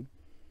Jew,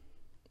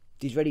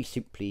 Disraeli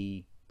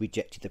simply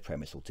rejected the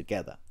premise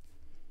altogether.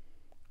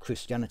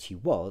 Christianity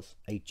was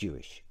a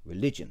Jewish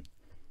religion.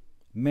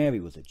 Mary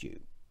was a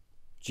Jew.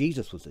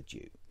 Jesus was a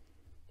Jew.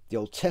 The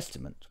Old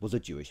Testament was a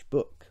Jewish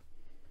book.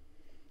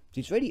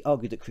 Disraeli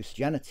argued that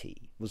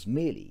Christianity was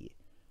merely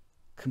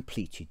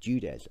completed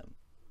Judaism.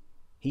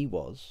 He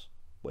was,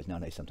 what is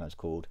nowadays sometimes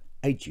called,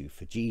 a Jew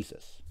for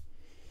Jesus.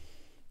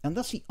 And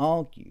thus he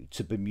argued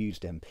to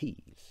bemused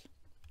MPs,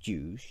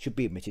 Jews should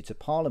be admitted to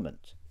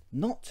Parliament,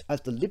 not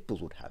as the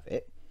Liberals would have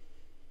it,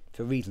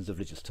 for reasons of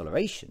religious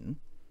toleration,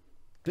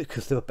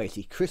 because they were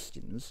basically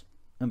Christians,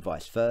 and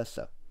vice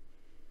versa.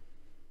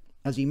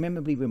 As he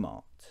memorably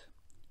remarked,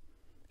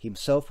 he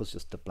himself was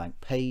just a blank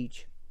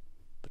page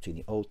between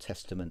the Old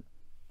Testament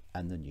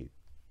and the New.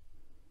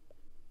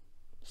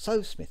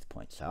 So, Smith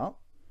points out,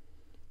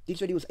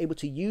 Disraeli was able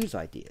to use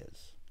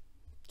ideas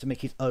to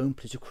make his own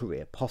political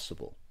career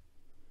possible.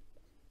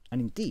 And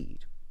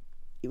indeed,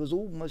 it was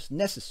almost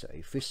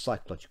necessary for his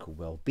psychological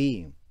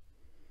well-being.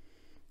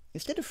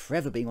 Instead of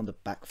forever being on the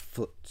back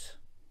foot,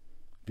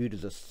 viewed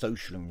as a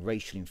social and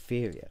racial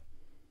inferior,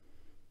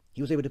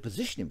 he was able to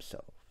position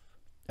himself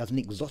as an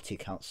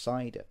exotic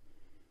outsider,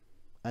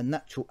 a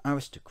natural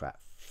aristocrat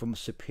from a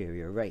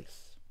superior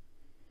race,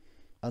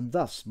 and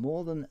thus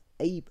more than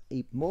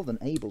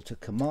able to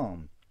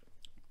command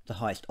the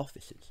highest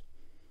offices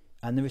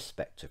and the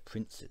respect of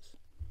princes.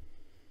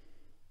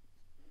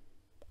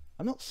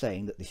 I'm not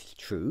saying that this is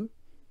true,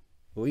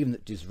 or even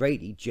that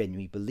Disraeli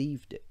genuinely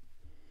believed it.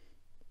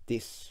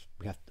 This,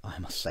 I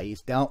must say,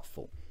 is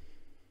doubtful.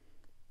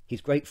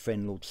 His great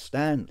friend Lord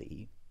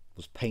Stanley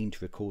was pained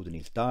to record in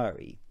his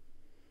diary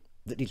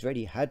that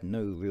Disraeli had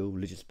no real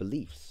religious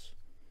beliefs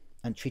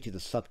and treated the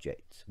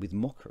subject with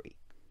mockery.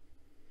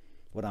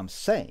 What I'm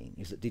saying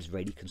is that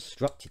Disraeli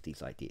constructed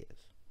these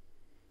ideas.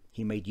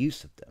 He made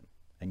use of them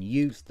and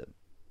used them,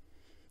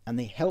 and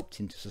they helped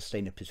him to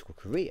sustain a political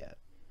career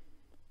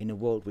in a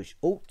world which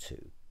ought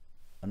to,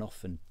 and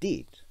often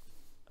did,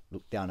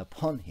 look down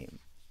upon him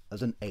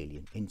as an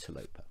alien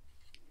interloper.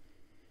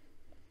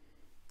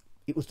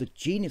 It was the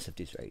genius of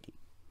Disraeli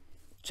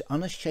to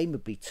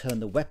unashamedly turn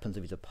the weapons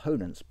of his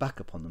opponents back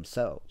upon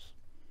themselves.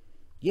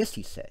 Yes,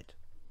 he said,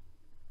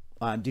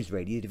 I am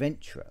Disraeli the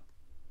adventurer,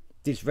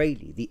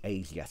 Disraeli the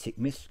Asiatic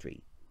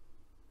mystery,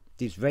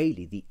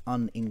 Disraeli the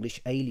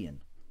un-English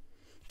alien,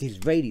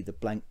 Disraeli the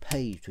blank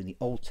page between the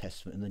Old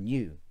Testament and the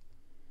New.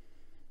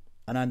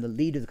 And I am the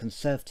leader of the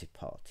Conservative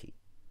Party,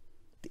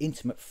 the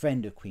intimate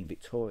friend of Queen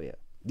Victoria,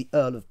 the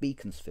Earl of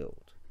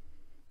Beaconsfield,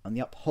 and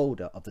the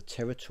upholder of the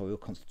territorial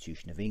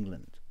constitution of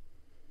England.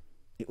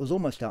 It was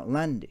almost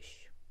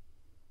outlandish,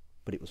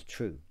 but it was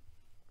true.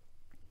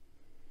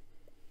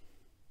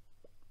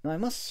 Now I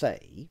must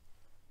say,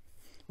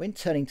 when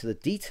turning to the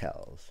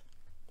details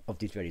of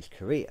Disraeli's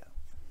career,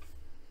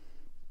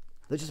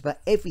 that just about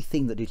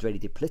everything that Disraeli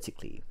did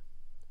politically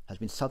has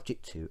been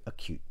subject to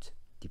acute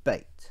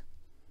debate.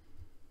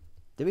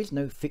 There is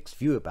no fixed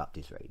view about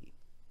Disraeli,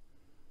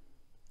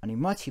 and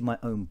in writing my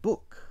own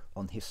book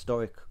on the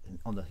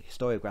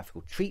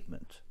historiographical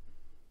treatment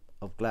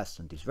of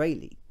Gladstone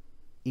Disraeli,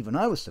 even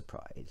I was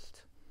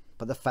surprised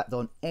by the fact that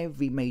on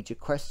every major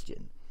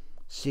question,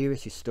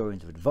 serious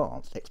historians have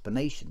advanced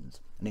explanations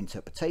and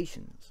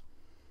interpretations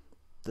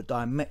that are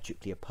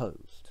diametrically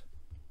opposed.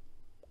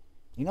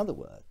 In other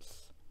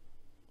words,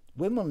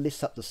 when one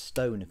lifts up the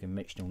stone of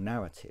conventional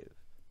narrative,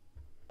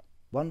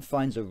 one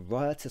finds a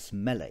riotous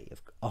melee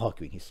of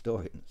arguing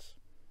historians.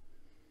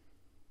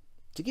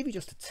 To give you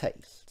just a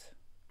taste,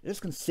 let us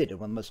consider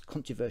one of the most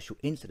controversial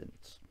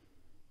incidents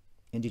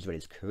in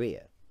Disraeli's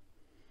career.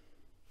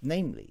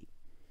 Namely,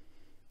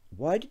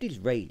 why did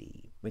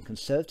Disraeli, when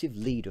Conservative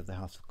leader of the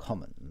House of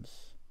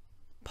Commons,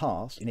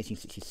 pass in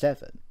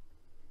 1867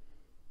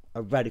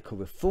 a radical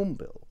reform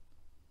bill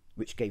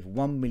which gave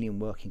 1 million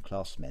working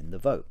class men the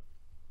vote?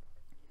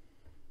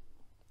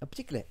 A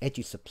particular edge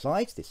is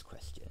supplied to this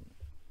question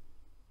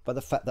by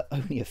the fact that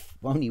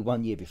only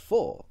 1 year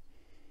before,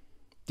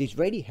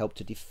 Disraeli helped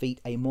to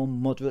defeat a more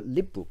moderate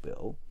Liberal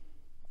bill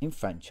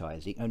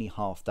enfranchising only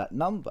half that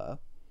number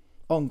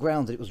on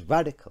grounds that it was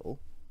radical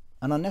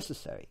and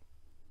unnecessary.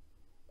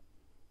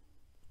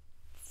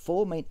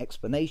 4 main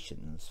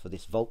explanations for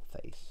this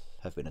volte-face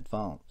have been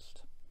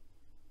advanced.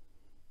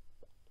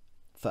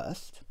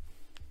 First,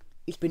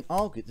 It's been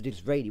argued that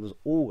Disraeli was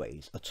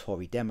always a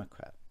Tory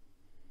Democrat,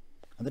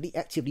 and that he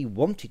actively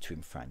wanted to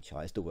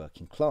enfranchise the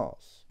working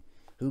class,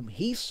 whom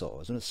he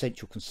saw as an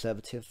essential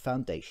conservative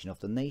foundation of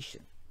the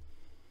nation.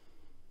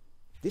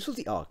 This was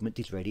the argument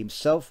Disraeli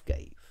himself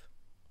gave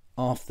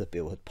after the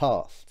bill had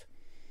passed,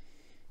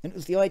 and it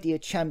was the idea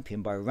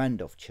championed by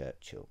Randolph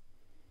Churchill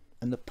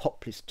and the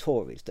populist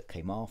Tories that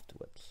came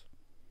afterwards.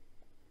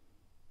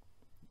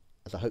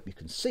 As I hope you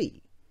can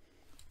see,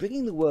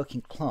 bringing the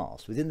working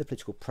class within the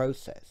political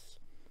process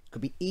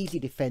could be easily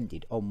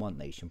defended on one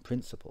nation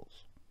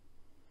principles.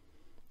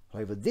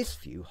 However, this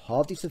view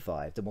hardly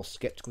survived the more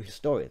sceptical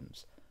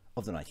historians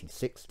of the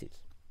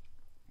 1960s.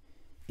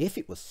 If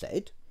it was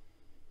said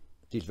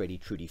Disraeli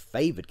truly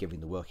favoured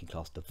giving the working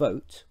class the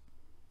vote,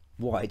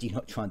 why did he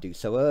not try and do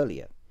so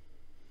earlier?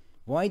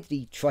 Why did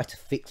he try to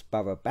fix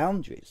borough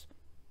boundaries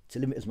to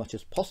limit as much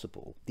as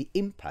possible the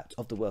impact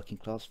of the working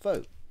class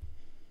vote?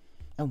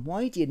 And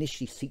why did he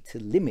initially seek to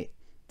limit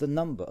the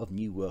number of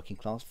new working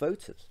class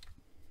voters?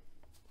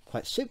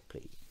 Quite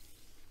simply,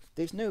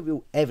 there's no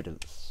real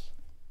evidence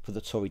for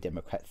the Tory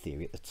Democrat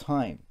theory at the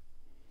time.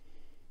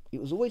 It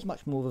was always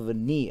much more of a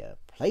veneer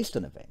placed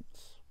on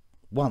events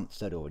once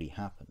they'd already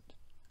happened.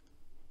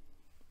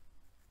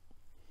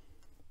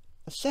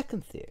 A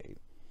second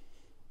theory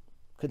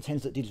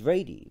contends that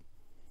Disraeli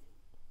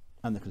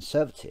and the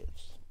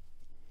Conservatives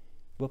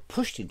were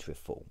pushed into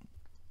reform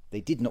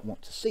they did not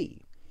want to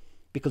see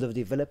because of a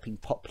developing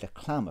popular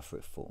clamour for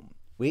reform,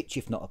 which,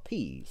 if not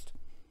appeased,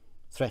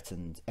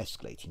 threatened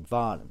escalating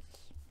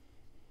violence.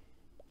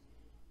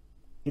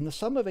 In the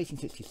summer of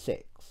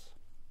 1866,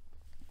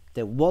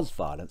 there was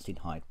violence in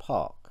Hyde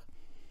Park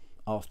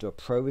after a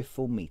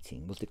pro-reform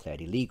meeting was declared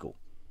illegal.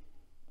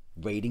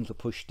 Railings were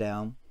pushed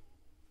down,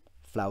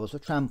 flowers were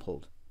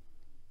trampled,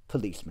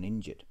 policemen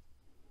injured.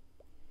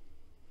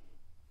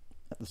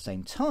 At the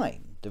same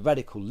time, the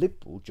radical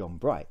liberal John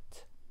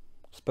Bright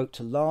spoke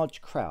to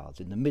large crowds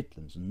in the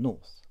Midlands and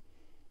North,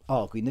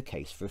 arguing the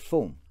case for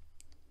reform.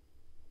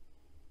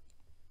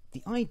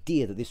 The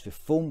idea that this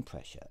reform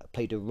pressure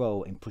played a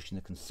role in pushing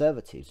the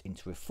Conservatives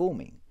into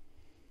reforming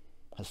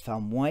has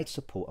found wide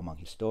support among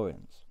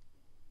historians.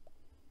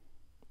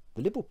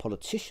 The Liberal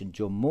politician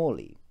John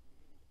Morley,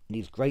 in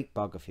his great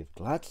biography of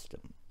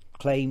Gladstone,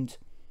 claimed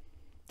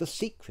the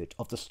secret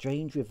of the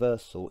strange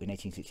reversal in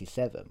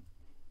 1867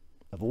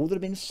 of all that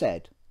had been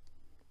said,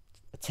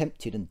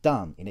 attempted and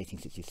done in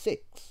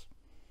 1866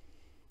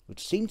 would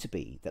seem to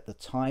be that the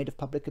tide of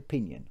public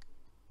opinion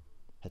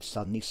had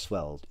suddenly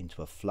swelled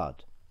into a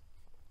flood.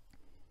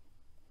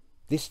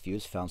 This view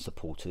has found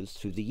supporters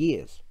through the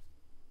years.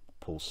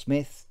 Paul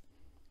Smith,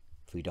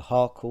 Frida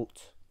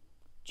Harcourt,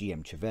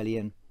 G.M.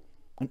 Trevelyan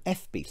and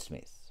F.B.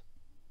 Smith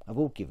have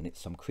all given it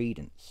some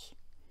credence.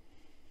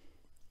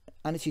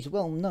 And it is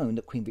well known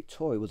that Queen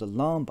Victoria was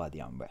alarmed by the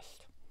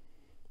unrest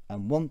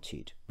and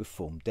wanted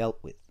reform dealt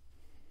with.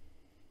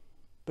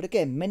 But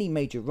again, many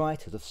major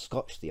writers have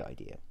scotched the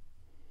idea.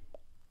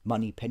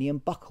 Moneypenny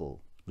and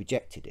Buckle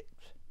rejected it,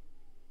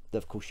 though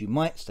of course you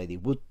might say they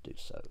would do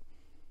so,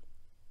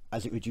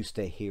 as it reduced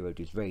their hero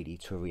Disraeli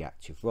to a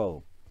reactive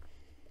role.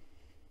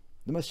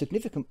 The most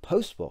significant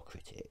post-war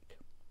critic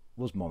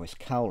was Maurice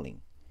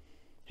Cowling,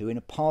 who in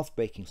a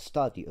path-breaking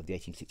study of the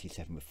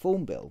 1867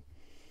 Reform Bill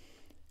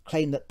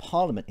claimed that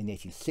Parliament in the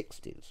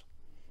 1860s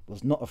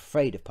was not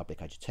afraid of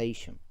public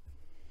agitation,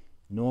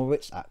 nor were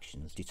its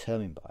actions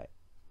determined by it.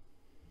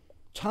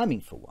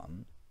 Timing, for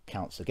one,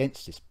 counts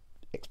against this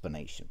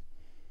explanation.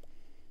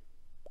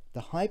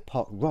 The Hyde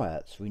Park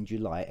riots were in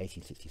July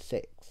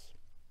 1866,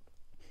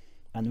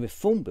 and the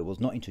Reform Bill was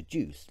not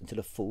introduced until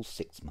a full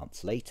 6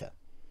 months later.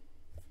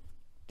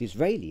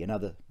 Disraeli and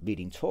other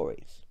leading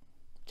Tories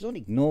did not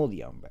ignore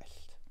the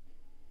unrest,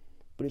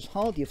 but it was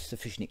hardly of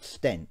sufficient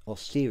extent or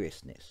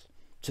seriousness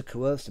to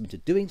coerce them into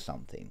doing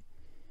something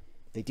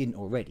they didn't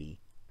already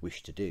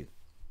wish to do.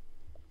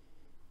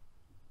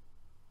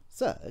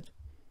 Third,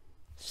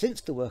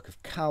 since the work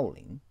of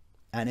Cowling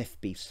and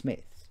F.B.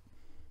 Smith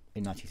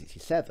in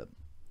 1967,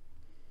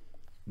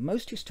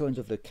 most historians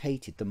have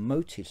located the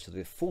motives for the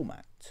Reform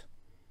Act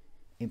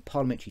in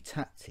parliamentary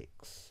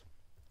tactics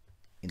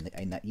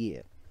in that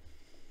year.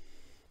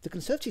 The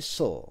Conservatives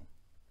saw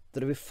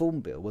that a Reform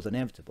Bill was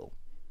inevitable.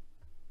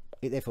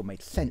 It therefore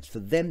made sense for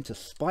them to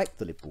spike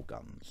the Liberal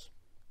guns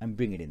and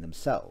bring it in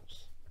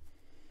themselves.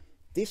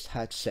 This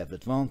had several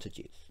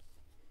advantages.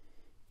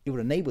 It would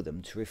enable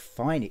them to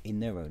refine it in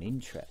their own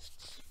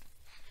interests.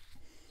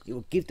 It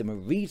would give them a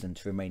reason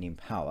to remain in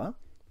power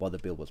while the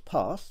bill was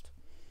passed,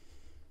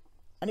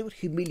 and it would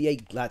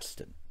humiliate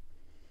Gladstone,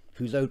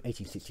 whose own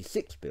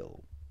 1866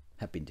 bill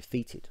had been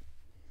defeated.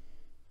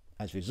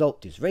 As a result,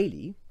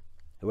 Disraeli,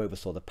 who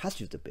oversaw the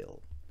passage of the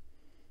bill,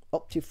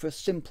 opted for a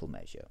simple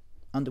measure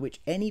under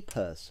which any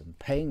person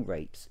paying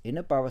rates in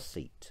a borough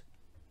seat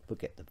would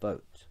get the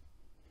vote.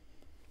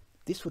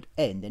 This would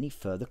end any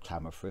further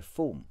clamour for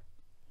reform,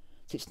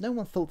 since no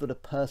one thought that a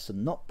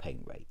person not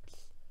paying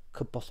rates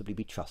could possibly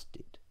be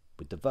trusted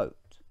with the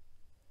vote.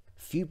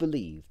 Few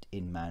believed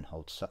in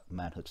manhood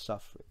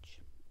suffrage.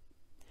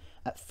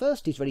 At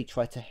first, Disraeli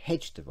tried to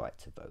hedge the right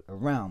to vote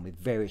around with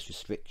various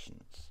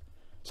restrictions,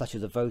 such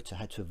as a voter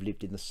had to have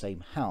lived in the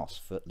same house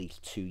for at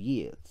least 2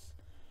 years,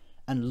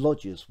 and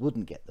lodgers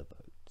wouldn't get the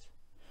vote,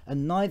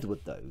 and neither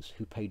would those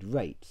who paid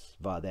rates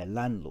via their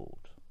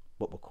landlord,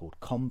 what were called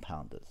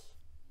compounders.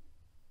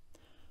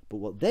 But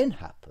what then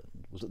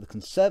happened was that the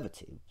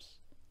Conservatives,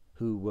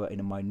 who were in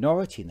a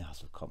minority in the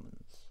House of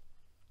Commons,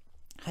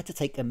 had to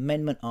take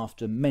amendment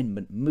after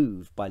amendment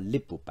moved by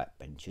Liberal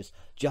backbenchers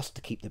just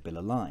to keep the bill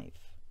alive.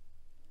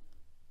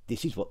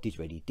 This is what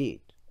Disraeli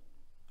did,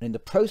 and in the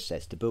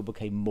process the bill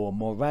became more and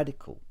more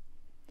radical.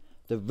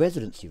 The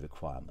residency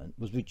requirement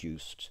was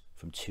reduced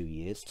from 2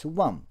 years to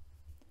 1.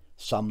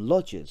 Some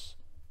lodgers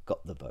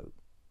got the vote,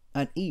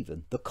 and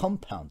even the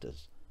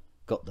compounders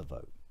got the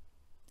vote.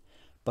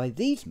 By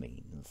these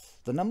means,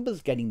 the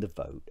numbers getting the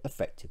vote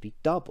effectively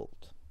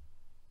doubled.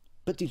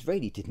 But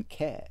Disraeli didn't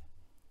care.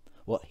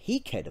 What he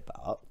cared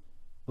about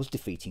was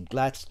defeating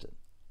Gladstone,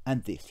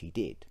 and this he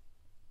did.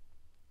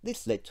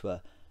 This led to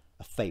a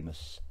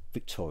famous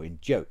Victorian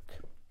joke.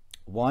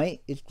 Why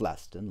is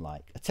Gladstone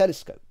like a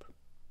telescope?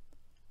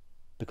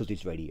 Because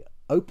Disraeli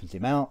opens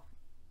him out,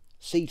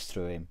 sees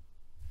through him,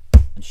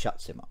 and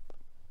shuts him up.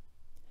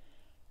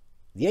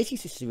 The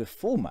 1860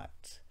 Reform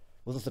Act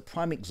was a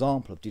prime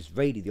example of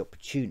Disraeli the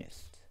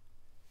opportunist,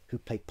 who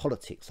played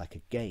politics like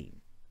a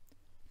game.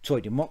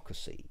 Tory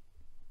democracy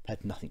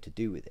had nothing to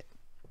do with it.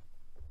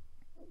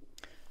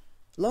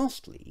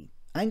 Lastly,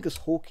 Angus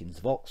Hawkins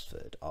of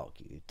Oxford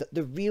argued that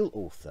the real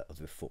author of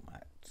the Reform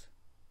Act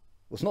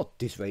was not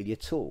Disraeli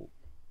at all,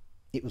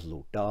 it was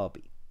Lord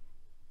Derby.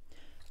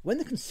 When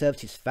the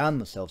Conservatives found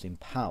themselves in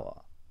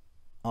power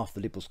after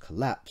the Liberals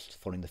collapsed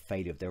following the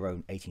failure of their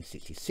own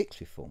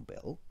 1866 Reform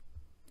Bill,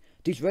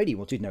 Disraeli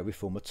wanted no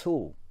reform at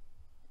all.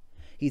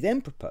 He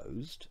then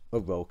proposed a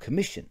Royal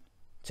Commission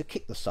to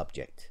kick the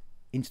subject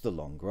into the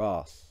long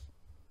grass.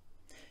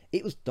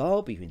 It was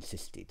Derby who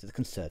insisted that the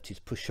Conservatives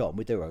push on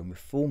with their own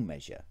reform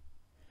measure,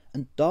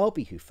 and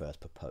Derby who first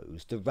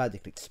proposed the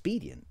radical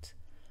expedient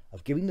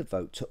of giving the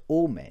vote to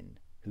all men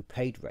who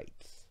paid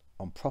rates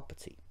on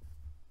property.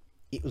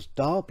 It was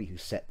Derby who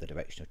set the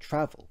direction of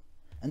travel,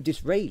 and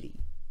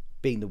Disraeli,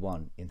 being the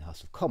one in the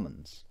House of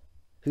Commons,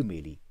 who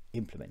merely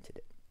implemented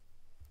it.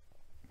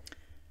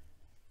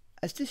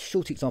 As this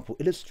short example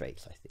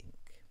illustrates, I think,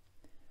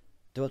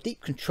 there are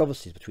deep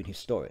controversies between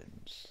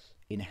historians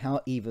in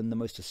how even the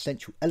most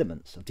essential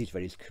elements of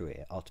Disraeli's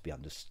career are to be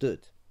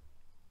understood.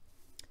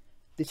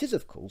 This is,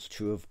 of course,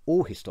 true of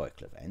all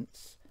historical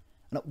events,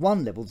 and at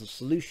one level the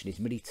solution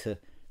is merely to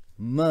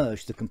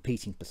merge the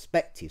competing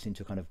perspectives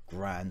into a kind of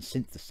grand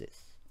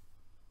synthesis.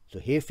 So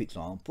here, for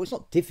example, it's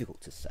not difficult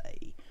to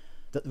say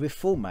that the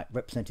Reform Act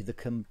represented the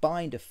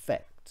combined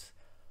effect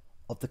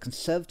of the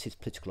Conservatives'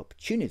 political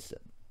opportunism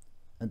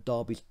and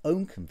Derby's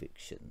own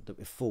conviction that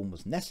reform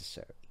was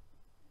necessary,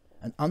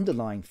 an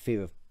underlying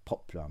fear of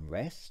popular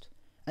unrest,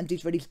 and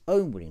Disraeli's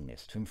own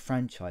willingness to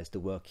enfranchise the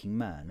working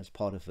man as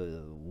part of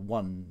a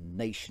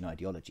one-nation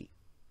ideology.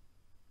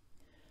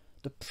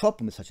 The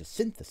problem with such a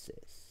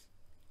synthesis,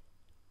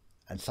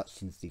 and such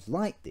syntheses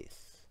like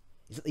this,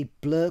 is that they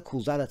blur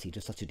causality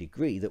to such a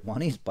degree that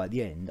one is, by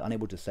the end,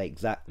 unable to say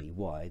exactly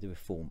why the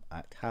Reform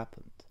Act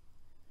happened.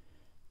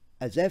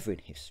 As ever in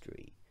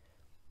history,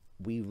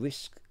 we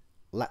risk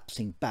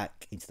lapsing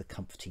back into the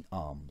comforting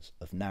arms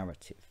of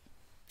narrative.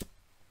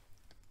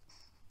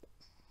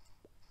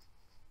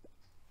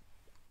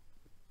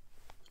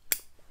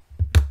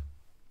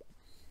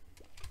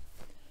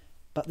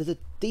 But there's a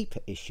deeper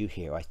issue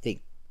here, I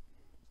think.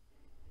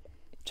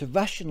 To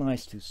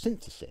rationalise through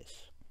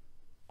synthesis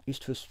is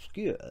to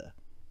obscure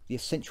the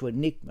essential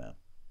enigma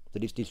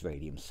that is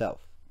Disraeli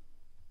himself.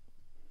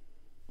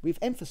 We've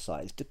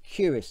emphasised the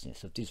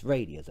curiousness of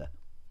Disraeli as a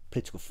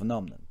political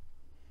phenomenon.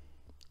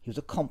 He was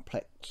a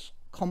complex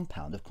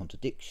compound of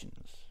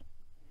contradictions.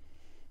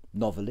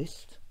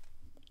 Novelist,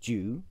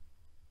 Jew,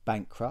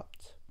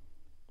 bankrupt,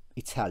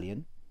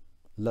 Italian,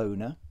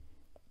 loner,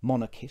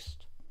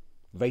 monarchist,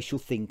 racial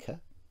thinker,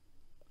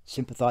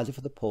 sympathiser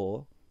for the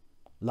poor,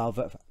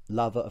 lover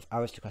of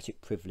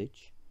aristocratic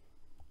privilege,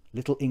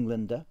 Little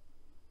Englander,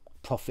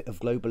 prophet of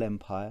global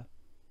empire,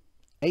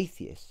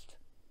 atheist,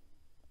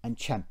 and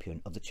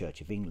champion of the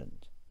Church of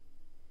England.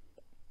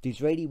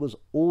 Disraeli was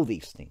all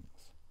these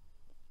things,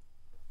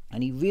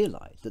 and he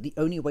realised that the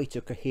only way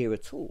to cohere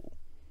at all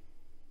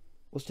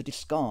was to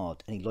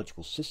discard any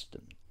logical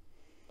system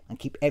and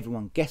keep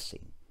everyone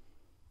guessing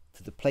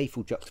through the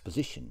playful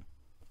juxtaposition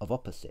of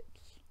opposites.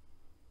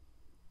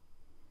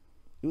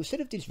 It was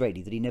said of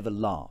Disraeli that he never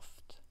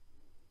laughed,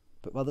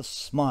 but rather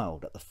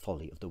smiled at the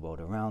folly of the world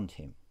around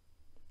him,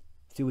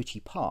 through which he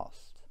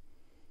passed,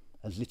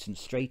 as Lytton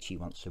Strachey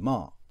once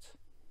remarked,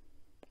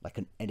 like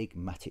an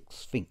enigmatic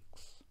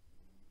sphinx.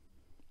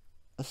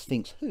 A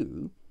sphinx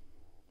who,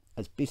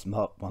 as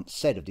Bismarck once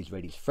said of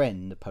Disraeli's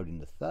friend Napoleon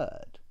III,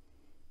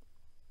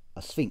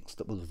 a sphinx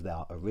that was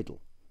without a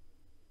riddle.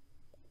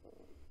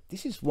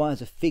 This is why,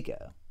 as a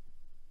figure,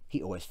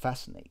 he always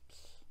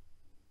fascinates,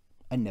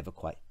 and never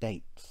quite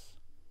dates.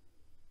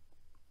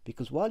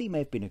 Because while he may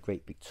have been a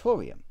great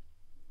Victorian,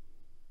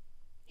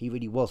 he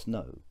really was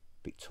no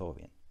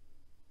Victorian.